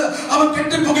വാസസ്ഥലമാകേണ്ടത് അവൻ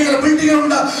കെട്ടിപ്പൊക്കിയ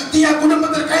ബിൽഡിങ്ങുകളുണ്ട്. നീ ആ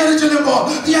കുടുംബത്തിൽ കയറി ചെല്ലുമ്പോ,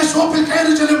 നീ ആ ഷോപ്പിൽ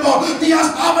കയറി ചെല്ലുമ്പോ, നീ ആ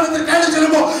സ്ഥാപനത്തിൽ കയറി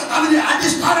ചെല്ലുമ്പോ അതിന്റെ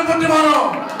അടിസ്ഥാനം പൊട്ടി മാറും.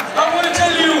 I want to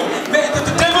tell you that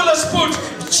the devil has put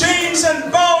chains and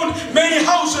bound many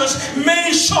houses,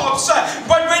 many shops,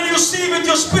 but when you see with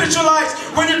your spiritual eyes,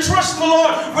 when you trust the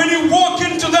Lord, when you walk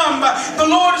into them, the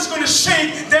Lord is going to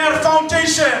shake their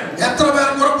foundation. എത്ര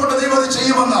പേർക്ക് ഉറപ്പുണ്ട് ദൈവം അത്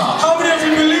ചെയ്യുമെന്ന്? How many of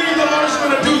you believe the Lord is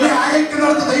going to do that?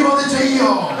 അയക്കുന്നിടത്ത് ദൈവം അത്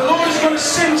ചെയ്യും. The Lord is going to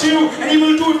send you and He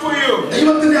will do it for you.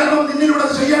 ദൈവത്തിന്റെ ആത്മാവ് നിന്നിലൂടെ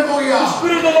അത് ചെയ്യാൻ പോകുക. The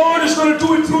Spirit of the Lord is going to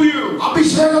do it through you.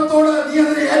 അഭിഷേകത്തോടെ നീ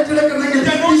അതിനെ ഏറ്റെടുക്കുന്നെങ്കിൽ,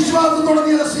 വിശ്വാസത്തോടെ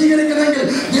നീ അത് സ്വീകരിക്കുന്നെങ്കിൽ,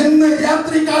 ഇന്ന്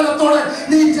രാത്രികാലത്തോടെ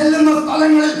നീ ചെല്ലുന്ന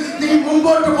സ്ഥലങ്ങളിൽ നീ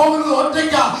മുമ്പോട്ട് പോകുന്നത്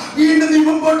ഒറ്റയ്ക്ക. വീണ്ടും നീ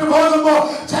മുമ്പോട്ട് പോകുമ്പോ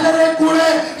ചിലരെ കൂടെ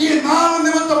ഈ നാമ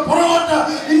നിമിത്തം പുറകോട്ട്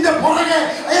നിന്റെ പുറകെ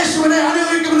യേശുവിനെ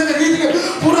അനുഭവിക്കുന്ന രീതിയിൽ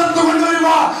പുറത്തു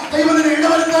കൊണ്ടുവരുവാ ദൈവത്തിനെ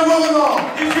ഇടവരുത്താൻ പോകുന്നു.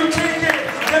 If you take it,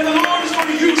 then the Lord is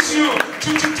going to use you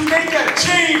to make a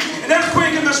change, an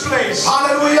earthquake in this place.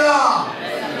 Hallelujah.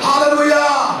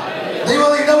 Hallelujah.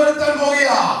 ദൈവം ഇടവരുത്താൻ പോകുക.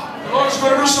 The Lord is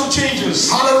going to do some changes.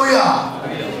 Hallelujah.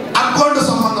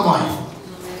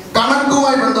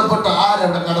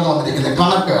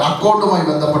 അക്കൗണ്ടുമായി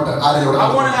ബന്ധപ്പെട്ട് ആരെയും I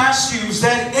want to ask you, is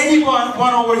there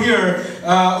anyone over here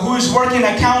who is working in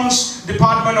accounts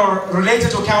department or related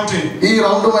to accounting? ഈ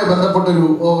റൗണ്ടുമായി ബന്ധപ്പെട്ട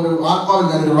ഒരു ആത്മാവിൽ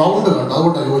ഞാൻ ഒരു റൗണ്ട് കണ്ടു,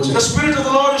 അതുകൊണ്ടാണ് ചോദിച്ചത്. The Spirit of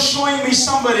the Lord is showing me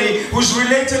somebody who is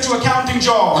related to accounting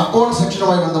job. Account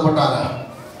സെക്ഷനുമായി ബന്ധപ്പെട്ട ആരാ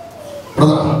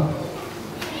ബ്രദർ?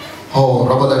 ഓ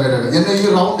റബ്ബലഗര എന്നെ ഈ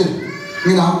റൗണ്ടിൽ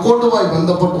ഇങ്ങനെ അക്കൗണ്ടുമായി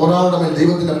ബന്ധപ്പെട്ട് ഒരാളുടെ മേൽ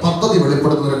ദൈവത്തിന്റെ പദ്ധതി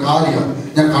വെളിപ്പെടുത്തുന്ന ഒരു കാര്യം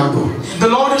ഞാൻ കണ്ടു. The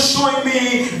Lord is showing me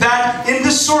that in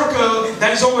this circle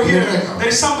that is over here, there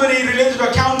is somebody related to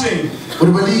accounting.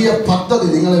 ഒരു വലിയ പദ്ധതി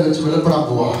നിങ്ങളെ വെച്ച് വെളിപ്പെടാൻ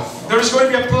പോവാ. There is going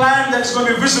to be a plan that is going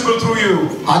to be visible through you.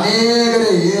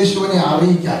 അനേകരെ യേശുവിനെ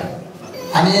അറിയിക്കാൻ,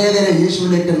 അനേകരെ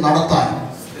യേശുവിലേക്ക് നടത്താൻ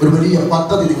ഒരു വലിയ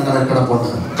പദ്ധതി നിങ്ങളുടെ മേൽ കിടപ്പുണ്ട്.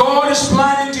 God is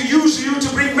planning to use you to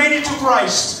bring many to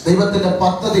Christ. ദൈവത്തിന്റെ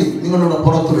പദ്ധതി നിങ്ങളുടെ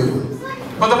പുറത്തു വരും.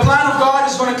 But the plan of God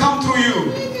is going to come through you.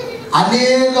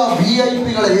 അനേക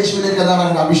വിഐപികളെ യേശുവിലേക്ക്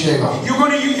നടാൻ അഭിഷേകം. You're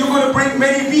going to bring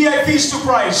many VIPs to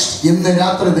Christ. ഇന്ന്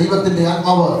രാത്രി ദൈവത്തിന്റെ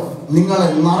ആത്മാവ് നിങ്ങളെ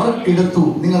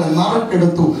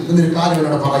നറുക്കെടുത്തു എന്നൊരു കാര്യം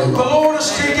ഇവിടെ പറയുന്നു. The Lord has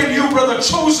taken you, brother,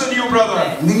 chosen you, brother.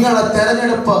 നിങ്ങളുടെ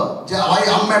തെരഞ്ഞെടുപ്പ്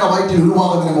അമ്മയുടെ വയറ്റിൽ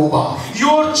ഉരുവാകുന്നതിന് മുമ്പ്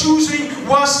Your choosing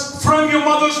was from your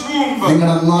mother's womb.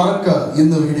 നിങ്ങളുടെ നറുക്ക്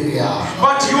ഇന്ന് വീഴുകയാണ്.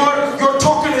 But your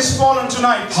token is fallen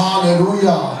tonight. Hallelujah.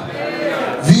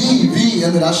 V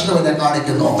എന്ന് രാഷ്ട്രവനെ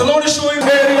കാണിക്കുന്നു. The Lord is showing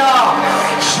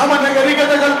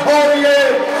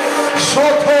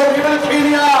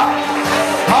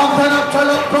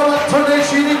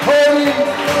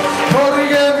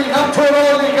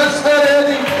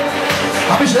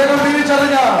അഭിഷേകം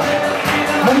തിരിച്ചറിഞ്ഞ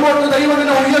മുമ്പോട്ട്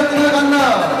ദൈവത്തിന്റെ ഉയർത്തുന്ന കണ്ണ്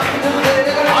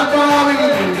ആത്മാവിൽ